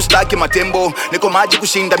leo staki matembo niko maji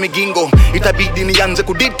kushinda migingo itabidi nianze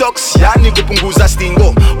kudetox yani kupunguza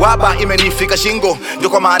stingo waba imenifika shingo ndio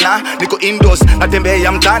kwa maana niko indoors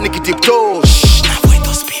natembea mtaani kitipto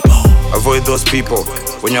avoid those people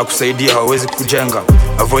wenye wakusaidia hawawezi kujenga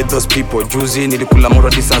avoid those people juzi nilikula moro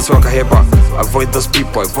distance wakahepa avoid those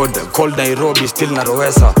people avoid the cold Nairobi still na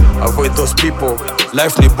Rowesa avoid those people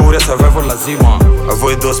life ni bure survival lazima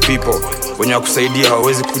avoid those people wenye wakusaidia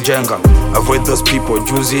hawawezi kujenga avoid those people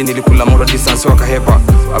juzi nilikula moro distance wakahepa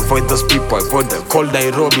avoid those people avoid the cold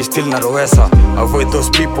Nairobi still na Rowesa avoid those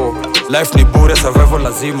people life ni bure survival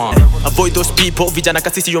lazima avoid those people vijana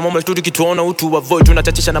kasisi yo mama tu kituona utu avoid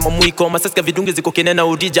tunachachisha na mamuiko masasika vidunge ziko kenena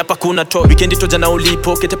udija hapa kuna toy weekend toja na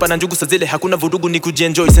ulipo ketepa na njugu sazile hakuna vurugu ni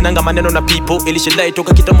kujienjoy sinanga maneno na people ilishedai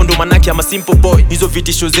toka kitamundo manake ama simple boy hizo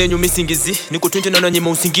vitisho zenyu misingizi niko 20 na nyima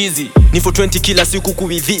usingizi ni for 20 kila siku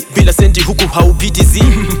kuivi bila senti huku haupiti zi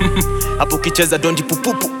hapo kicheza dondi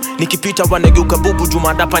pupupu nikipita wanageuka bubu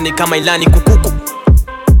jumadapa ni kama ilani kukuku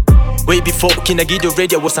way before kina Gideon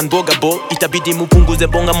radio was unbogable itabidi mupunguze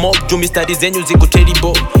bonga mob juu mistari zenyu ziko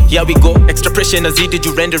terrible here we go extra pressure na zidi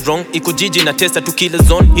you render wrong iko jiji na testa tu kila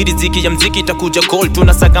zone hii riziki ya mziki itakuja call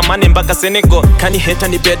tunasaka mane mpaka Senegal kani heta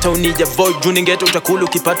ni better unija void juu ningeta utakulu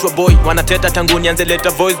ukipatwa boy wanateta tangu nianze leta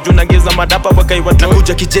voice juu nageza madapa wakaiwa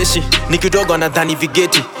tunakuja kijeshi ni kidogo nadhani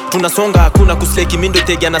vigeti tunasonga hakuna kusleki mindo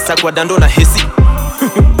tega na sakwa dando na hesi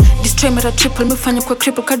Destroy mara triple mifanya kwa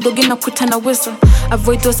cripple kadogi na kuita na whistle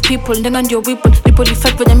avoid those people ndenga ndio weapon people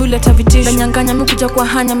effect venye mimi uleta vitisho nyanganya mimi kuja kwa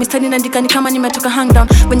hanya mistari naandika ni kama nimetoka hang down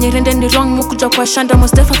venye rende ni wrong mimi kuja kwa shanda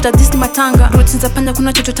most def after this ni matanga roots za panda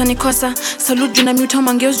kuna chochote nikosa salute juu na mute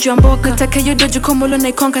mangeos juu amboka nataka hiyo dojo komolo na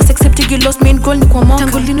ikonka accept you lost main goal ni kwa moka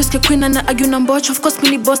tangu linu sikia queen na argue na mbocho of course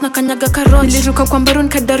mimi boss na kanyaga karot niliruka kwa mbaroni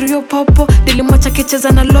kadario popo nilimwacha kicheza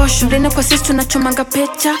na losho ndene kwa sisi tunachomanga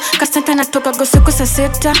pecha kasanta natoka goseko sa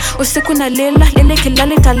seta usiku na lela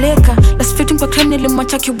kilale taleka last fitting kwa crib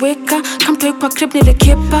nilimwacha kiweka kamtoi kwa crib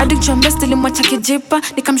nilikepa hadi jambes nilimwacha kijipa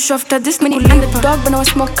nikamshow after this mini underdog bana wa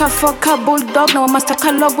smoker fucker bulldog na wa master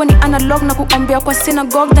catalog when analog na kuombea kwa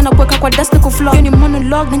synagogue na kuweka kwa dust kuflow ni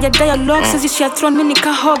monologue na dialogue sisi share throne mini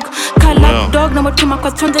ka hog kala dog na watuma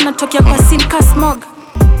kwa throne na tokea kwa scene ka smog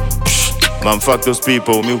Man, fuck those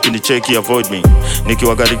people, mi ukinicheki avoid me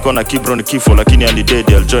nikiwa gari kona kibro ni kifo lakini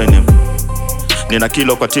alidedi I'll join him nina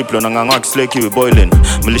kilo kwa tiplo na ngangwa kisleki we boiling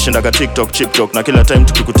milishindaga TikTok chip talk na kila time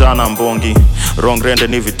tukikutana mbongi wrong rende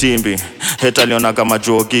ni vitimbi heta liona kama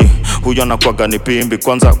jogi huyo anakuwaga ni pimbi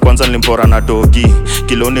kwanza nilimpora na dogi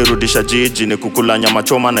kilo nirudisha jiji ni kukula nyama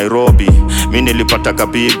choma Nairobi mimi nilipata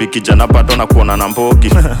kabibi kijana pato na kuona na mbogi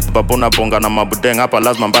babu na bonga na mabudeng hapa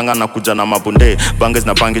lazima mbanga na kuja na mabunde banges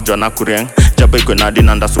na bangi jwa na kureng jaba iko nadi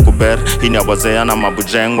na ndasukuber hii ni wazea na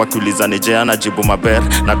mabujeng wakiuliza nijea na jibu maber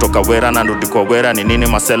natoka wera na nrudi kwa wera ni nini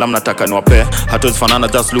masela mnataka niwape hatuwezi fanana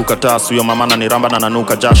just look at us huyo mama na niramba na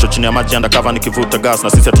nanuka jasho chini ya maji undercover nikivuta gas na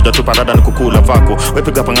sisi hatujatupa rada ni kukula vako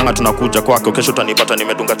wepiga panganga tunakuja kwako kesho utanipata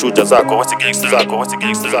nimedunga chuja zako wasi gangster zako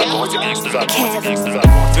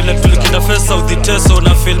vile tulikinda face South Teso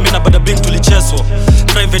na film na bada bing tulicheswa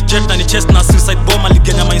private jet na ni chest na suicide bomb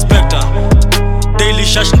aligenya ma inspector daily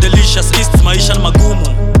shash delicious east maisha magumu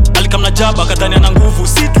alikamna jaba kadhani ana nguvu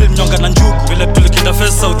si tulimnyonga na njugu vile tulikinda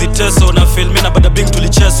face South Teso na film na bada bing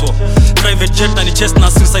tulicheswa private jet na ni chest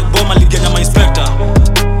na suicide bomb aligenya ma inspector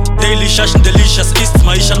daily shash delicious east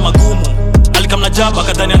maisha magumu alikamna jaba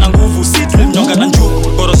kadhani ana nguvu si tulimnyonga na njugu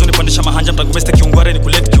gorozo nipandisha mahanja mtangumeste kiungware ni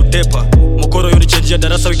kuleti kiutepa mokoro yoni change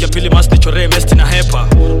darasa wiki ya pili mas nichore mesti na hepa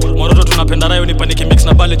moroto napenda rayo nipaniki mix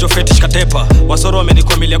na bale jo fetish katepa. Wasoro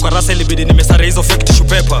wamenikwamilia kwa rasa ilibidi nimesare hizo fake tissue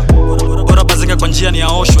paper. Bora bazinga kwa njia ni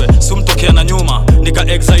aoshwe, sumtokea na nyuma. Nika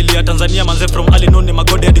exile ya Tanzania manze from Alinun ni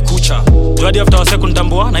magode hadi kucha. Juadi after wa second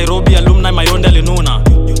tambua Nairobi alumni mayonde alinuna.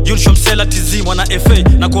 Yunshom Sela TZ mwana FA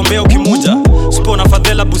na kuombea ukimuja. Spo na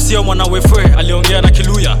Fadhela Busia mwana wefwe aliongea na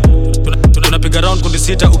Kiluya. Tunapiga round kundi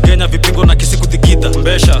sita Ugenya vipingo na kisi kuthigitha.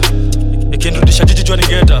 Mbesha ikinrudisha jiji jua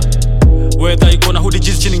ningeta. Weather iko na hudi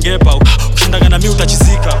jizi chini ngepa. Ushindana na mimi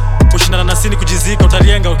utachizika. Ushindana na sini kujizika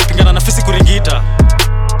utarienga ukipingana na fisi kuringita.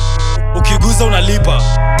 Ukiguza unalipa.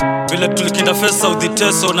 Vile tulikinda fesa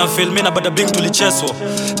udhiteso na filmi na bada bing tulicheso.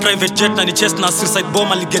 Private jet na ni chest na suicide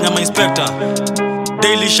bomb aligenya ma-inspector.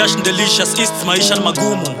 Daily shash and delicious east maisha ni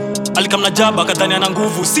magumu. Alikamna jaba kadhani ana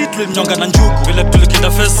nguvu si tulimnyonga na njuku. Vile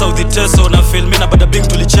tulikinda fesa udhiteso na filmi na bada bing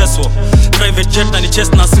tulicheso. Private jet na ni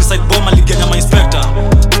chest na suicide bomb aligenya ma-inspector.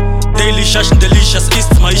 Daily shash and delicious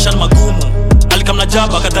east maisha ni magumu. Alikamna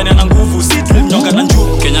jaba kadhani ana nguvu si tulimnyonga na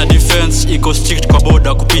njuku. Kenya defense iko strict kwa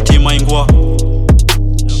border kupiti maingwa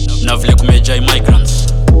na vile kumejai migrants.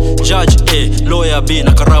 Judge A, lawyer B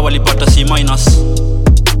na karawa walipata C-.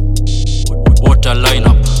 What a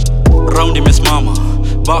lineup. Round imesimama.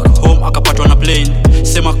 Back home akapatwa na plane.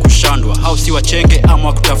 Sema kushandwa, hau si wachenge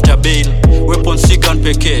ama kutafuta bail. Weapon si gun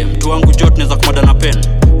pekee, mtu wangu jot neza kumada na pen.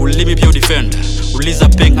 Ulimi pia udefend, uliza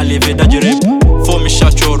peng aliyeveda jirep. Form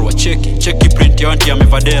ishachorwa, cheki print ya anti ya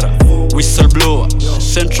mevadera. Whistleblower,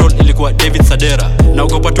 Central ilikuwa David Sadera. Na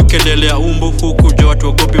ugopa tukelelea umbu huku jo watu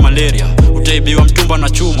wagopi malaria. Utaibiwa mtumba na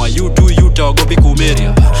chuma, you tawagopi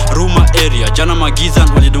kumeria. Ruma area, jana magizan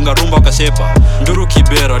walidunga rumba wakasepa. Nduru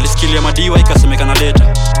Kibera, walisikilia madiwa ikasemekana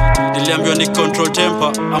leta. Niliambiwa ni control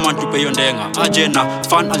temper, ama ntupe hiyo ndenga. Aje na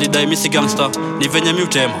fan alidai misi gangster, ni venye mi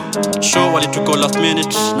utema. Show walituko last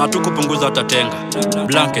minute, na tukupunguza watatenga.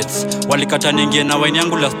 Blankets, walikata ningie na wine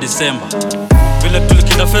yangu last December. Vile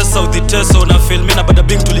tulikinda fesa udhiteso na filmi na bada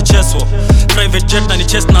bing tulicheso. Private jet na ni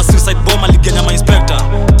chest na suicide bomb aligenya ma-inspector.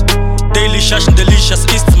 Daily shash and delicious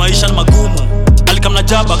east maisha ni magumu. Alikamna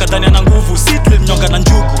jaba kadhani ana nguvu si tulimnyonga na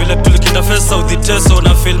njuku. Vile tulikinda fesa udhiteso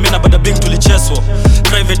na filmi na bada bing tulicheso.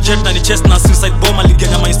 Private jet na ni chest na suicide bomb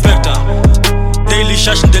aligenya ma-inspector. Daily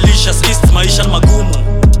shash and delicious east maisha ni magumu.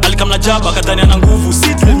 Alikamna jaba kadhani ana nguvu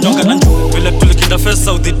si tulimnyonga na njuku. Vile tulikinda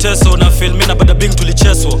fesa udhiteso na filmi na bada bing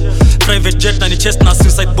tulicheso. Private jet na ni chest na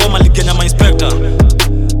suicide bomb aligenya ma-inspector.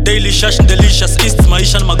 Daily shash and delicious east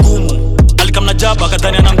maisha ni magumu. Alikamna jaba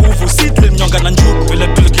kadhani ana nguvu si tulimnyonga na njuku. Vile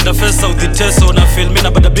tulikinda fesa udhiteso na filmi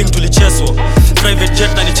na bada bing tulicheso. Private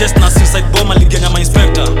jet na ni chest na suicide bomb aligenya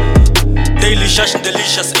ma-inspector. Daily shash and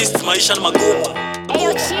delicious east maisha ni magumu.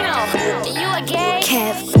 Ayo Chino, you a gay?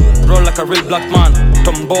 Kev. Roll like a real black man.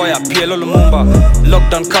 Tomboya, PLO Lumumba.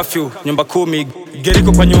 Lockdown curfew, nyumba 10.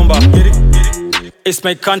 Geriko kwa nyumba. It's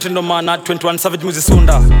my country no man at 21 Savage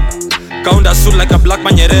Muzisunda. Kaunda suit like a black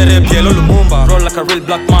man Nyerere, PLO Lumumba. Roll like a real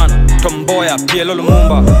black man. Tomboya, PLO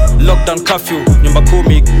Lumumba. Lockdown curfew, nyumba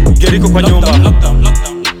 10. Geriko kwa nyumba.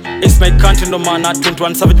 It's my country no man at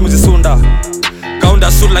 21 Savage Muzisunda.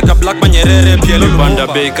 Kaunda suit like a black man Nyerere, PLO Lumumba. Banda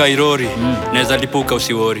bei kairori, neza lipuka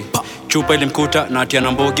usiwori. Chupa ilimkuta na atia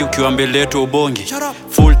na mbogi ukiwa mbele yetu ubongi.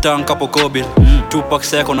 Full tank hapo Kobil, Tupac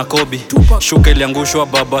seko na Kobe. Shuka iliangushwa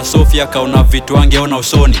baba Sofia kaona vitu angeona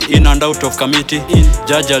usoni. In and out of committee,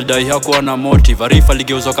 judge alidai hakuwa na motive. Arifa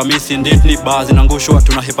ligeuzwa kamisi nditni baadhi nangushwa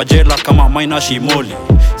tunahepa jela kama maina shimoli.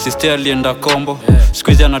 Sister alienda kombo,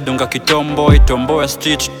 squeeze anadunga kitombo, itombo ya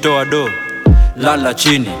street toa do. Lala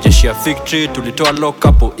chini, jeshi ya victory, tulitoa lock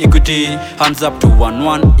hapo Equity. Hands up to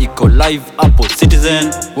 1-1, iko live hapo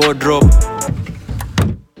Citizen, wardrobe.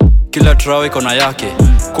 Kila trawe kona yake,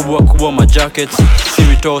 kubwa majackets.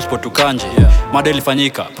 Sirito sport ukanje, mada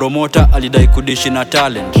ilifanyika. Promoter alidai kudishi na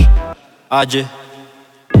talent. Aje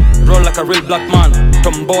Roll like a real black man.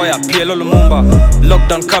 Tomboya, PLO Lumumba.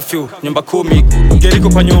 Lockdown curfew, nyumba 10. Geriko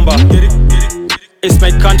kwa nyumba. It's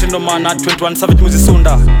my country no man at 21 Savage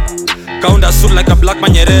Muzisunda. Kaunda suit like a black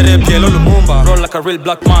man Nyerere, PLO Lumumba. Roll like a real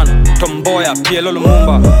black man. Tomboya, PLO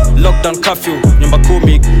Lumumba. Lockdown curfew, nyumba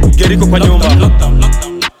 10. Geriko kwa nyumba.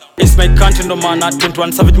 It's my country no man at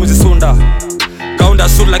 21 Savage Muzisunda. Kaunda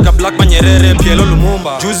suit like a black man Nyerere, PLO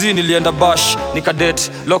Lumumba. Juzi nilienda bash,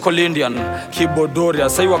 nikadate local Indian keyboard doria,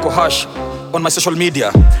 sai wako hash on my social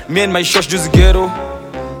media. Me and my shosh juzi gero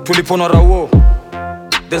tulipono rawo.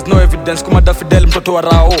 There's no evidence kumada Fidel mtoto wa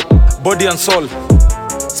rao. Body and soul,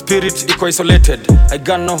 spirit iko isolated. I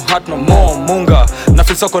got no heart no more, munga na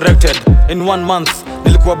feel so corrected. In 1 month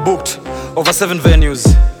nilikuwa booked over 7 venues.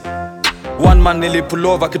 One man nilipull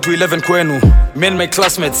over kitu 11 kwenu. Me and my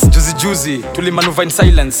classmates juzi tulimanuva in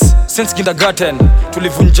silence. Since kindergarten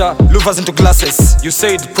tulivunja louvers into glasses. You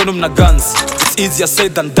said kwenu mna guns, it's easier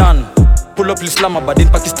said than done. Pull up Islamabad in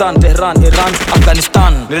Pakistan, Tehran, Iran,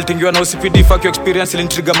 Afghanistan. Nilitingiwa na OCPD, fuck your experience,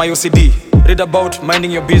 ilintrigger my OCD. Read about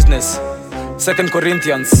minding your business. 2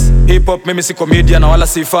 Corinthians. Hip hop mimi si comedian na wala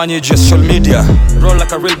sifanyi just social media. Roll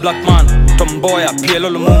like a real black man. Tomboya, PLO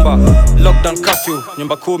Lumumba. Lockdown curfew,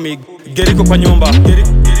 nyumba 10. Geriko kwa nyumba.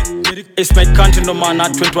 It's my country no man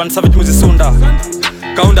at 21 Savage Muzisunda.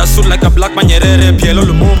 Kaunda suit like a black man, Nyerere, PLO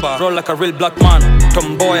Lumumba. Roll like a real black man.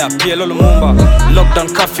 Tomboya, PLO Lumumba.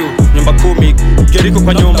 Lockdown curfew, nyumba 10. Geriko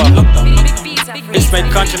kwa nyumba. It's my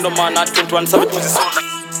country no man at 21 Savage Muzisunda.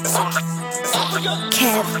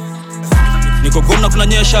 Niko gomna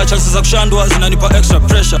kunanyesha, chances za kushandwa zinanipa extra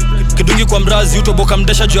pressure. Kidungi kwa mrazi, utoboka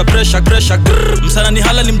mdesha juu ya pressure. Msana ni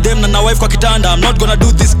halali mdem na wife kwa kitanda. I'm not gonna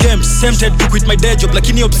do this game. Tempted to quit my day job,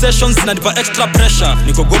 lakini obsessions zinanipa extra pressure.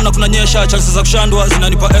 Niko gomna kunanyesha, chances za kushandwa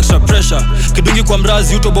zinanipa extra pressure. Kidungi kwa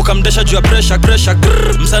mrazi, utoboka mdesha juu ya pressure.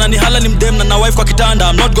 Msana ni halali mdem na wife kwa kitanda.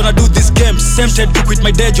 I'm not gonna do this game. Tempted to quit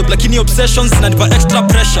my day job, lakini obsessions zinanipa extra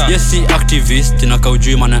pressure. Yes, si activist,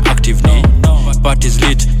 inakaujui mana active ni parties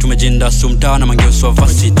lit, tumejinda sumta na mangeuswa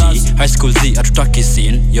varsity. High school Z, atutaki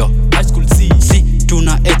scene, yo high school Z, si,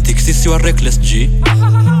 tuna ethics, sisi wa reckless G.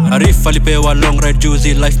 Arif alipewa long ride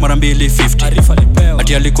juzi, life mara 250.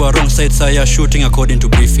 Ati alikuwa wrong side, saya shooting according to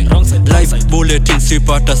briefing. Live bulletin,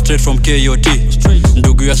 sipata straight from KOT.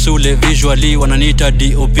 Ndugu ya Sule, visually, wananiita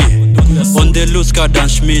DOP. On the loose, Kadan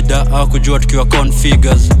Shmida, hakujua tukiwa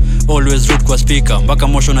configures. Always root kwa speaker, mpaka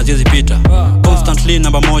mosho na ziezi pita. Constantly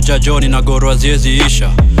namba 1, Johnny na Goro aziezi isha.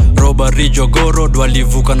 Robbery Jogoro,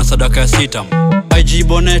 dwalivuka na sadaka ya sitam. IG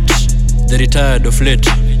Bonnet, the retired of late.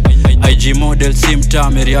 IG model simta,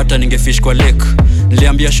 meriata ningefish kwa lake.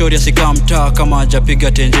 Niliambia shori asika mtaa kama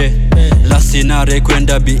hajapiga tenje. Lasinare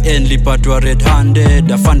kwenda BN lipatwa red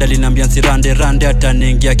handed. Afanda linambia nsirande rande hata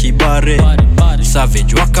ningia kibare.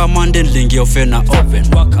 Savage waka mande nilingia ofena open.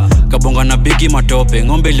 Kabonga na bigi matope,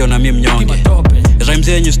 ngombe iliona mi mnyonge. Rhymes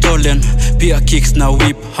zenyu stolen, pia kicks na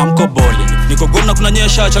whip, hamko bowling. Niko gomna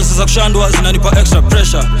kunanyesha, chances za kushandwa zinanipa extra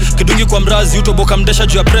pressure. Kidungi kwa mrazi, utoboka mdesha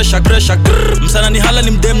juu ya pressure. Msana ni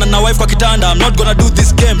halali mdem na wife kwa kitanda. I'm not gonna do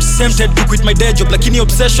this game. Tempted to quit my day job, lakini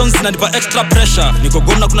obsessions zinanipa extra pressure. Niko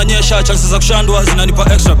gomna kunanyesha, chances za kushandwa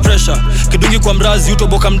zinanipa extra pressure. Kidungi kwa mrazi,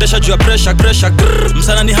 utoboka mdesha juu ya pressure.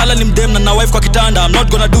 Msana ni halali mdem na wife kwa kitanda. I'm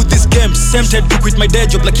not gonna do this game. Tempted to quit my day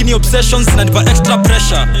job, lakini obsessions zinanipa extra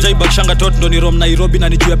pressure. Jai Bakshanga tot ndo ni Rom Nairobi na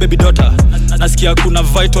ni juu ya baby daughter. Nasikia kuna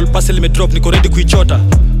vital parcel imedrop, niko ready kuichota.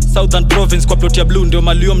 Southern province kwa plot ya blue ndio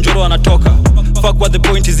malio mjoro anatoka. Fuck what the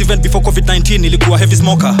point is, even before COVID-19 ilikuwa heavy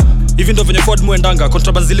smoker. Even though venye Ford muendanga,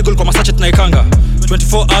 contraband illegal kwa masache tunaikanga.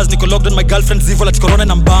 24 hours niko locked on my girlfriend zivo like corona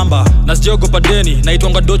na mbamba. Na sijaogopa deni,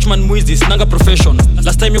 naitwanga Dutchman mwizi, sinanga profession.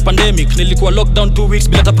 Last time yo pandemic, nilikuwa lockdown 2 weeks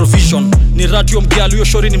bila ta provision. Ni ratio mgialu yo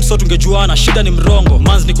shori ni msotu ungejuana, shida ni mrongo.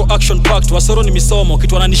 Manz niko action packed, wasoro ni misomo,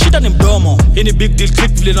 kitu wanani shida ni mdomo. Hii ni big deal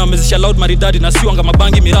clip vile na wamezesha loud maridadi na siwanga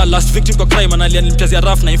mabangi miraa. Last victim kwa crime analia nilimtezia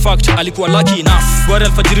rough na in fact alikuwa lucky enough. Gwari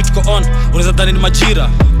alfajiri tuko on, unaweza dhani ni majira.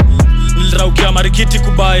 Niliraukia marikiti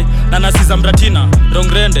kubai na nasi za mratina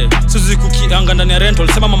Rongrende, Suzuki kukianga ndani ya rental.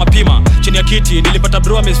 Sema mama pima, chini ya kiti nilipata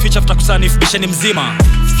bro ameficha after kusanif bisheni mzima.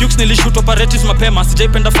 Fuchs nilishoot operatives mapema,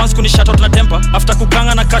 sijaipenda fans kuni shout out na temper. After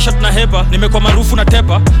kukanga na cash out na hepa, nimekuwa maarufu na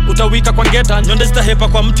tepa. Utawika kwa ngeta, nyonde zita hepa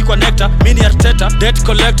kwa mti kwa nectar. Mini Arteta, debt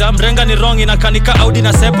collector, mrenga ni wrong inakanika Audi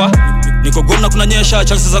na sepa. Niko gomna kunanyesha,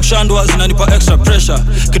 chances za kushandwa zinanipa extra pressure.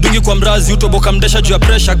 Kidungi kwa mrazi, utoboka mdesha juu ya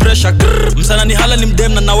pressure. Msana ni halali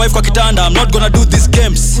mdem na wife kwa kitanda. I'm not gonna do these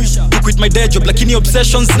games. To quit my day job, lakini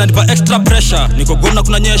obsessions zinanipa extra pressure. Niko gomna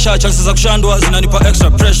kunanyesha, chances za kushandwa zinanipa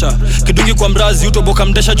extra pressure. Kidungi kwa mrazi, utoboka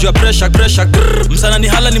mdesha juu ya pressure. Msana ni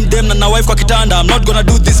halali mdem na wife kwa kitanda. I'm not gonna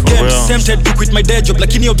do these games. Tempted to quit my day job,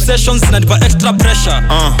 lakini obsessions zinanipa extra pressure.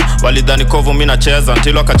 Walidhani kovu mimi nacheza,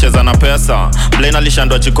 ntilo akacheza na pesa. Blaine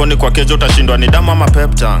alishandwa jikoni kwa kejo, utashindwa ni damu ama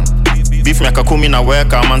peptang. Beef miaka 10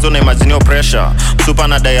 naweka, manzo na imagine pressure. Super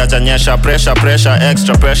na dai ajanyesha, pressure,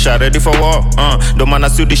 extra pressure, ready for war. Ndo maana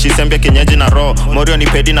sudi shisembia kinyeji na raw. Morio ni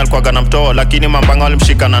pedi na alikuwaga na mtoo, lakini mambanga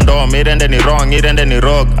walimshika na ndoo. Mirende ni wrong, irende ni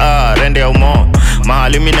rock, rende ya umo.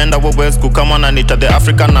 Mahali mimi nenda wobwes kukama na nita the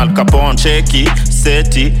African Al Capone. Cheki,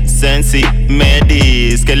 seti, sensi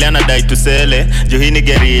medi skeliana dai tusele juhini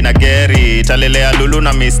geri na geri talelea lulu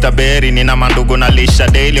na Mr. Berry nina mandugu na lisha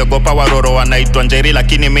daily ogopa waroro wanaitwa njeri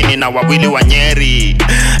lakini mimi na wawili wa Nyeri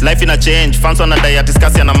life ina change fans wanadai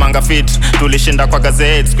atiskasi na manga fit tulishinda kwa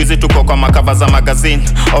gazette squeeze tuko kwa makava za magazine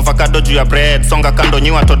avocado juu ya bread songa kando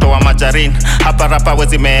nyi watoto wa majarin hapa rapa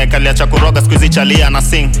wezi mekalia cha kuroga squeeze chalia na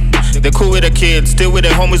sing the cool with the kids still with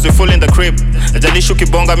the homies we full in the crib jalishu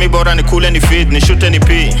kibonga mi bora ni kule ni feed ni shoot ni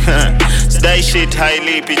p stay shit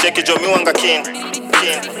highly picheki jo mi wanga king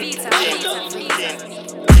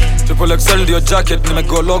Triple XL ndio jacket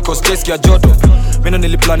nimego loco space ya joto Mino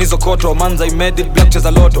niliplan hizo koto manza I made it black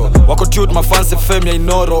cheza loto wako tute mafansi fame ya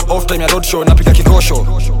inoro off time ya roadshow napika kikosho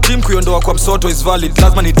team kuiondoa kwa msoto is valid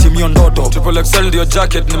lazima ni team ndoto Triple XL ndio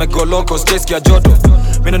jacket nimego loco space ya joto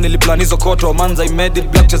Mino niliplan hizo koto manza I made it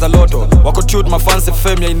black cheza loto wako tute mafansi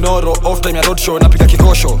fame ya inoro off time ya roadshow napika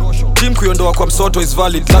kikosho team kuiondoa kwa msoto is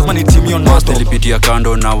valid lazima ni team ndoto nilipitia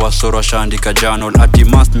kando na wasoro shandika janol ati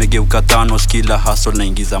must megeuka tano skilla hustle na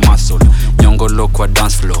ingiza muscle nyongolo kwa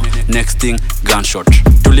dance floor next thing gunshot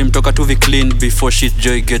tulimtoka tuvi clean before shit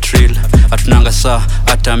joy get real atunanga saa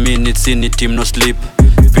hata minutes in team no sleep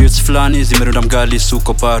beats flani zimerunda mgali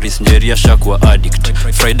suko Paris njeria shakwa addict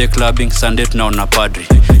Friday clubbing Sunday tunaona padri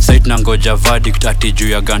site na ngoja verdict ati juu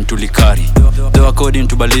ya gun tulikari though according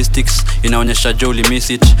to ballistics inaonyesha joli miss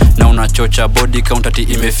it na unachocha body count ati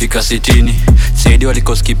imefika 60 saidi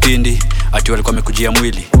walikos kipindi ati walikuwa wamekujia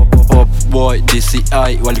mwili Pop boy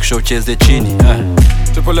DCI walikushow cheze chini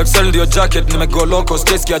Triple XL ndio jacket nimego loco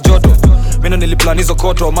space ya joto Mino niliplan hizo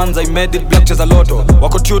koto manza I made it black cheza loto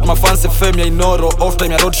wako tute mafansi fame ya inoro off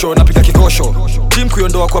time ya roadshow napika kikosho team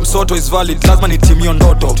kuiondoa kwa msoto is valid lazima ni team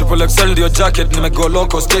ndoto Triple XL ndio jacket nimego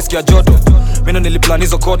loco space ya joto Mino niliplan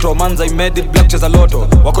hizo koto manza I made it black cheza loto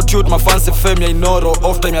wako tute mafansi fame ya inoro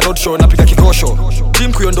off time ya roadshow napika kikosho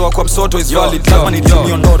team kuiondoa kwa msoto is valid lazima ni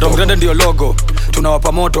team ndoto Rongende ndio logo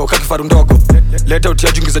tunawapa moto kakifaru ndogo leta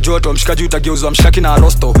utiajungiza joto mshikaji utageuzwa mshikaki na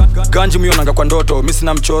arosto ganji mio nanga kwa ndoto mimi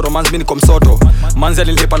sina mchoro manzi mimi niko msoto manzi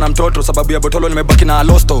alilipa na mtoto sababu ya botolo nimebaki na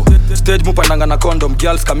alosto stage mupandanga na condom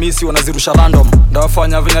girls kamisi wanazirusha random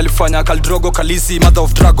ndawafanya vile alifanya Kaldrogo Kalisi mother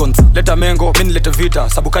of dragons leta mengo mimi nilete vita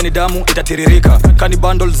sabukani damu itatiririka kani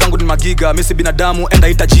bundles zangu ni magiga mimi si binadamu enda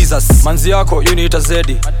ita Jesus manzi yako yuni ita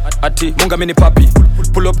Zedi ati munga mimi ni papi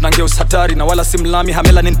pull up na ngeus hatari na wala simlami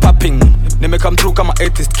hamela nin popping nimekam through kama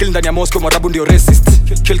atheist kill ndani ya Moscow mwarabu ndio racist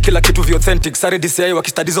kill kila kitu vi authentic sare DCI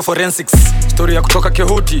wakistudizo forensics story ya kutoka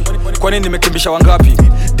Kehuti kwa nini nimekimbisha wangapi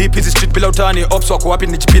deep easy street bila utani ops wako wapi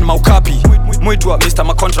nichipin maukapi muitwa Mr.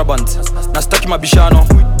 Macontraband na staki mabishano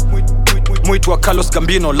muitwa Carlos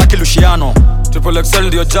Gambino Lucky Luciano Triple XL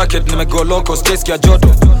ndio jacket nimego loco space ya joto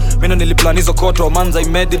Mino niliplan hizo koto manza I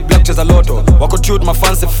made it black cheza loto wako tute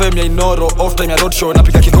mafansi fame ya inoro off time ya roadshow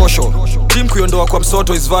napika kikosho team kuiondoa kwa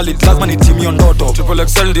msoto is valid lazima ni team ndoto Triple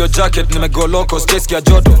XL ndio jacket nimego loco space ya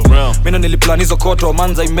joto Mino niliplan hizo koto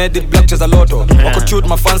manza I made it black cheza loto wako tute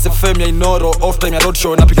mafansi fame ya inoro off time ya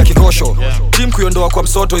roadshow napika kikosho team kuiondoa kwa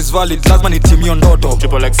msoto is valid lazima ni team ndoto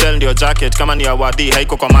Triple XL ndio jacket kama ni awadi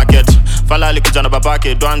haiko kwa market fala alikuja na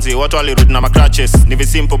babake Dwanzi watu walirudi na macratches ni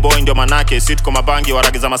visimple boy ndio manake sit kwa mabangi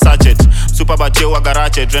waragiza masachet super bache wa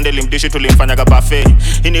garache drende limdishi tulimfanyaga buffet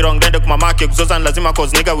hii ni wrong dende kwa mamake kuzoza lazima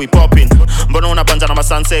cause nigga we popping mbona unapanja na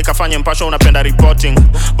masanse kafanye mpasho unapenda reporting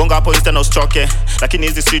bonga hapo insta na ustoke lakini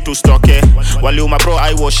hizi street ustoke waliuma bro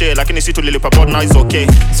I wash lakini si tulilipa board now is okay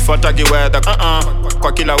sifuatagi weather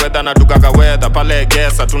kwa kila weather na dugaga weather pale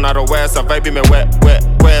gesa tunarowesa vibe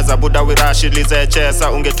imeweza buda wirashilize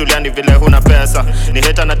chesa ungetulia ni vile huna pesa ni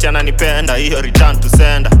heta na tiana nipenda hiyo return to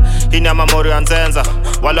sender hii ni amamori anzenza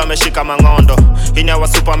wale wameshika mangondo hii ni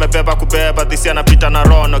wasupa wamebeba kubeba this anapita na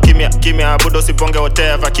rono kimya budo siponge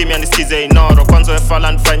whatever kimya nisikize inoro kwanza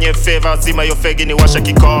efala nifanyie favor zima yo fegi ni washa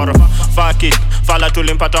kikoro fuck it fala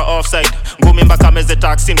tulimpata offside ngumi mpaka meze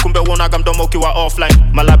taxi kumbe uonaga mdomo ukiwa offline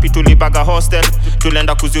malapi tulibaga hostel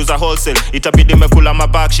tulenda kuziuza wholesale itabidi mekula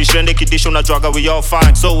mabak shishende kidisho unajuaga we all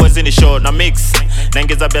fine so uwezi ni show na mix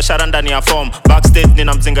naingeza biashara ndani ya form backstage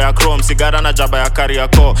nina mzinga ya chrome sigara na jaba ya kari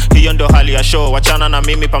yako hiyo ndio hali ya show wachana na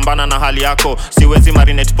mimi pambana na hali yako siwezi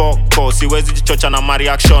marinate poko siwezi jichocha na my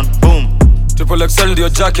reaction boom Triple XL ndio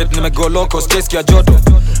jacket nimego loco space ya joto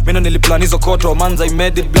Mino niliplan hizo koto manza I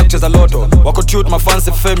made it black cheza loto wako tute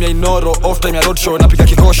mafansi fame ya inoro off time ya roadshow napika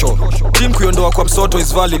kikosho team kuiondoa kwa msoto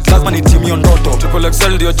is valid lazima ni team ndoto Triple XL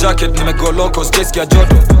ndio jacket nimego loco space ya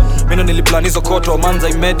joto Mino niliplan hizo koto manza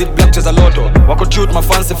I made it black cheza loto wako tute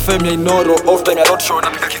mafansi fame ya inoro off time ya roadshow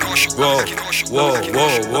napika kikosho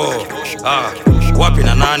Wapi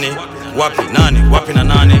na nani wapi na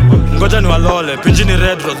nani ngoja ni walole pinji ni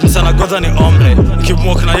red rose msana godha ni ombre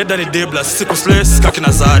nikimwok na yeda ni debla siku slays kaki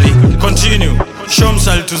Nazari continue show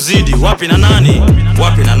msali tuzidi wapi na nani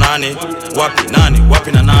wapi na nani wapi nani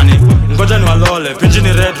wapi na nani ngoja ni walole pinji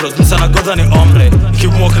ni red rose msana godha ni ombre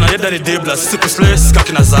nikimwok na yeda ni debla siku slays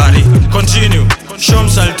kaki Nazari continue show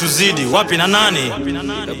msali tuzidi wapi na nani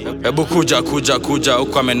ebu kuja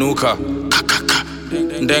huko amenuka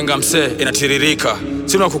ndenga mse inatiririka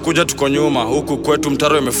sina kukuja tuko nyuma huku kwetu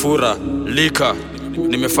mtaro imefura lika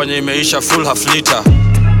nimefanya imeisha full half liter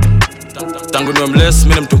tangu niwe mless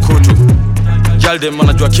mimi mtukutu jalde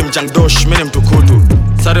mwanajua Kim Jang Dosh mimi mtukutu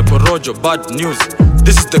sare porojo bad news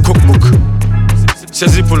this is the cookbook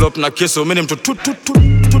siwezi pull up na keso mimi mtututu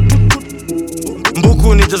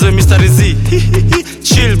mbuku ni jazo Mr. Z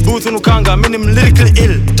chill booth unukanga mimi lyrically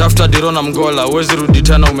ill tafuta dirona mgola uwezi rudi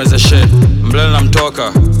tena umezeshe mblele na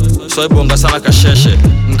mtoka so ibonga sana kasheshe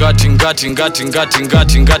ngati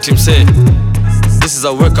mse this is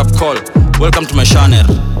a wake up call welcome to my channel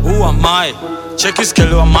who am I check his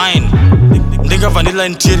scale of mine ndinga vanilla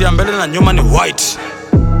interior mbele na nyuma ni white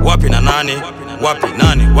wapi na nani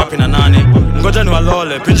wapi na nani ngoja ni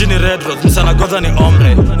walole pinji ni red rose msana godha ni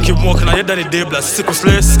ombre nikimwok na yeda ni debla siku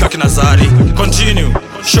slays kaki Nazari continue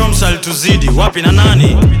show msali tuzidi wapi na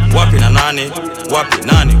nani wapi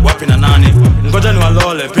na nani ngoja ni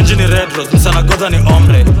walole pinji ni red rose msana godha ni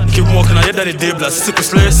ombre nikimwok na yeda ni debla siku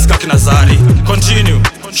slays kaki Nazari continue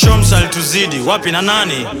show msali tuzidi wapi na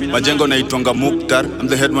nani majengo naitwanga Mukhtar I'm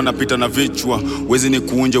the headman napita na vichwa wezi ni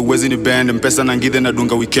kuunje wezi ni band mpesa na ngide na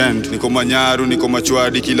dunga weekend niko manyaru niko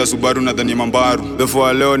machwadi kila Subaru na dhani mambaru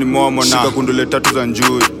therefore leo ni momo na shika kundule tatu za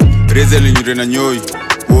njui rezeli nyure na nyoi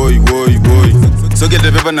woi soge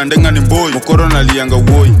deveva na ndenga ni boy mokoro na lianga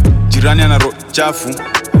woi jirani ana ro chafu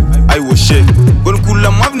I was shit gon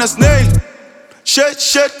kula mwavi na snail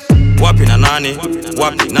shit wapi na nani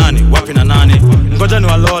wapi na nani ngoja ni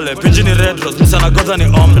walole pinji ni red rose msana godha ni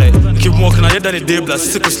ombre nikimwok na yeda ni debla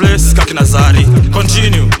siku slays kaki Nazari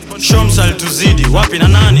continue show msali tuzidi wapi na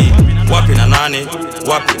nani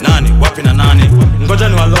wapi na nani ngoja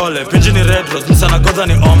ni walole pinji ni red rose msana godha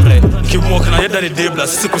ni ombre nikimwok na yeda ni debla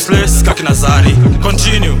siku slays kaki Nazari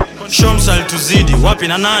continue show msali tuzidi wapi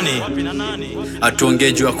na nani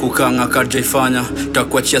atuongeji wa kukanga karjaifanya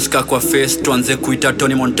takuachia ska kwa face tuanze kuita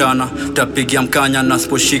Tony Montana tapigia mkanya na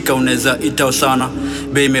siposhika uneza itao sana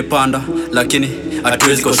bei imepanda lakini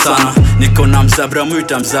hatuwezi kosana niko na mzabra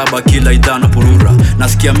mwita mzaba kila idhana purura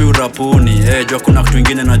nasikia miurapuni jua kuna kitu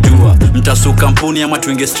ingine najua mtasuka kampuni ama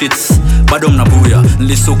tuinge streets bado mnabuya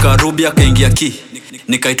nilisuka rubi akaingia ki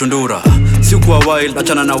nikaitundura sikuwa wild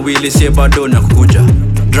achana na Willy sie bado na kukuja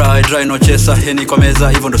dry no chesa heni kwa meza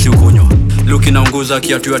hivyo ndo si ukunywa Luki naunguza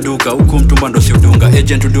kiatu ya duka huku mtumba ndo si udunga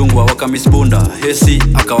agent udungwa wakamisbunda hesi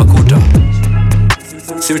akawakuta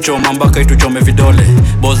si uchoma mpaka ituchome vidole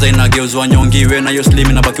boza inageuzwa nyongiwe na yo slim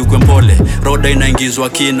inabaki ukwe mpole roda inaingizwa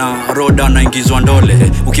kina roda inaingizwa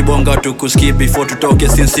ndole ukibonga tu kuskip before tutoke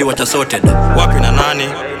since wacha sorted wapi na nani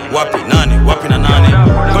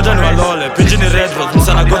ngoja ni walole pinji ni red rose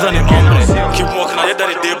msana godha ni ombre kimwok na yeda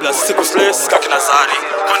ni debla siku slays kaki Nazari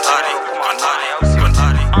kontari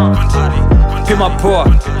pima poa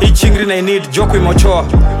hii chingri na need joku imochoa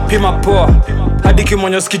pima poa hadi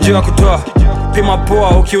kimonyo sikijua kutoa pima poa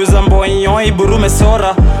ukiuza mbonyo iburume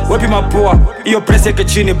sora we pima poa iyo press yake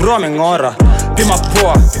chini bro amengora pima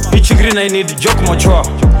poa hii chingri na need joku mochoa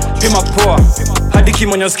pima poa hadi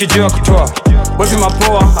kimonyo sikijua kutoa we pima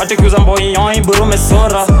poa hadi kiuza mbonyo iburume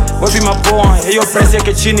sora we pima poa iyo press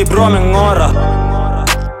yake chini bro amengora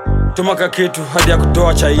tumaka kitu hadi ya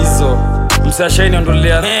kutoa cha hizo msashaini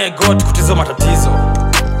ondolea god kutizo matatizo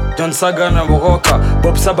John Saga na Mogoka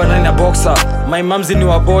Bob Saba nani na Boxer my mamzi ni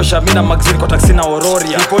wabosha mina magazine kwa taxi na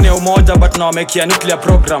Auroria niponi ya umoja but na wamekia nuclear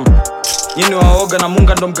program yini waoga na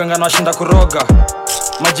munga ndo mganga na washinda kuroga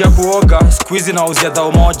maji ya kuoga squeezy na wauzia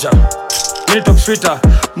dhao moja mini top sweeter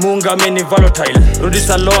munga mini volatile rudi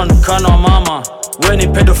salon kana wa mama we ni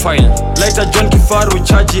pedophile later John Kifaru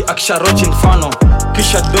chaji akisha rochi mfano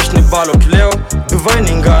kisha dosh ni ballot leo Dubai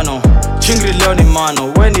ni ngano chingri leo ni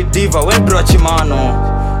mano we ni diva we bro chimano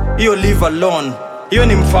iyo live alone iyo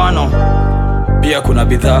ni mfano pia kuna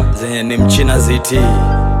bidhaa zenye ni mchina ziti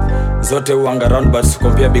zote uanga round but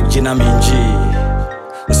compare big Gina minji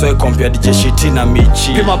so compare DJ Shiti na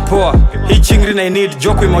Michi pima poa hii chingri na need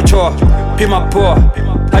joku imochoa pima poa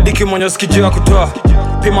hadi kimonyo sikijua kutoa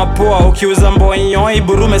pima poa ukiuza mbonyo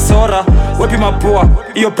iburume sora we pima poa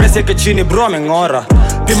iyo press yake chini bro amengora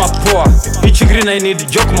pima poa hii chingri na need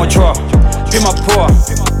joku mochoa pima poa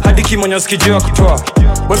hadi kimonyo sikijua kutoa.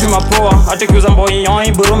 Wepi mapoa, hata kiuza mboi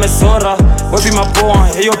yoi buru mesora. Wepi mapoa,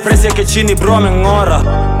 hiyo press yake chini bro ameng'ora.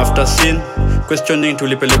 After sin, questioning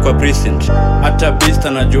tulipelekwa precinct. Hata beast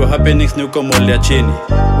anajua happenings ni uko mole ya chini.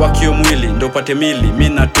 Wakio mwili, ndo upate mili, mi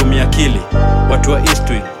natumia akili. Watu wa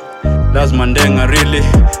Eastwing, lazima ndenga really.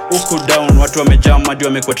 Uku down, watu wamejam hadi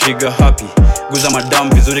wamekuwa trigger happy. Guza madam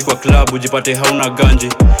vizuri kwa club, ujipate hauna ganji.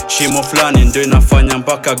 Shimo flani, ndio inafanya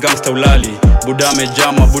mpaka gangsta ulali. Buda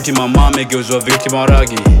amejama, buti mama amegeuzwa victim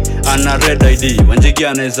waragi. Ana red ID, Wanjigi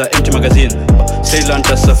anaweza empty magazine. Ceylan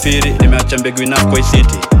tasafiri, nimeacha mbegu enough kwa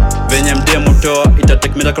city. Venye mdemu toa,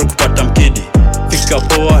 itatake miracle kupata mkidi. Fika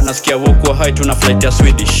poa, nasikia wokwa high tuna flight ya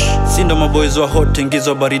Swedish. Sindo maboys wa hot,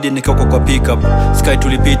 ingizo baridi nikoko kwa pickup. Sky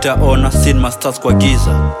tulipita, ona sin masters kwa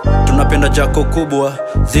giza. Tunapenda jako kubwa,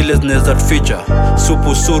 zile zineza feature.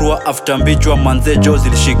 Supu surwa, after mbichwa manzejo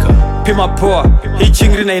zilishika. Pima poa, hii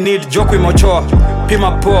chingri na need joku imochoa.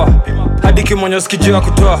 Pima poa, hadi kimonyo sikijua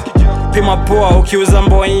kutoa. Pima poa, ukiuza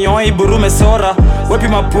mboi yoi buru mesora.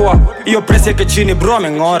 Wepima poa, iyo press yake chini bro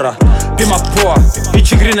ameng'ora. Pima poa, hii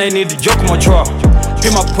chingri na need joku mochoa.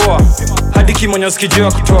 Pima poa, hadi kimonyo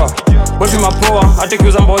sikijua kutoa. Wepima poa, hata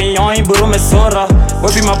kiuza mboi yoi buru mesora.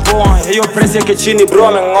 Wepima poa, hiyo press yake chini bro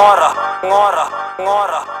ameng'ora. Ng'ora,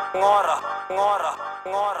 ng'ora, ng'ora, ng'ora,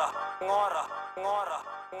 ng'ora, ng'ora, ng'ora,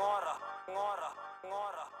 ng'ora, ng'ora,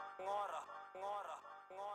 ng'ora.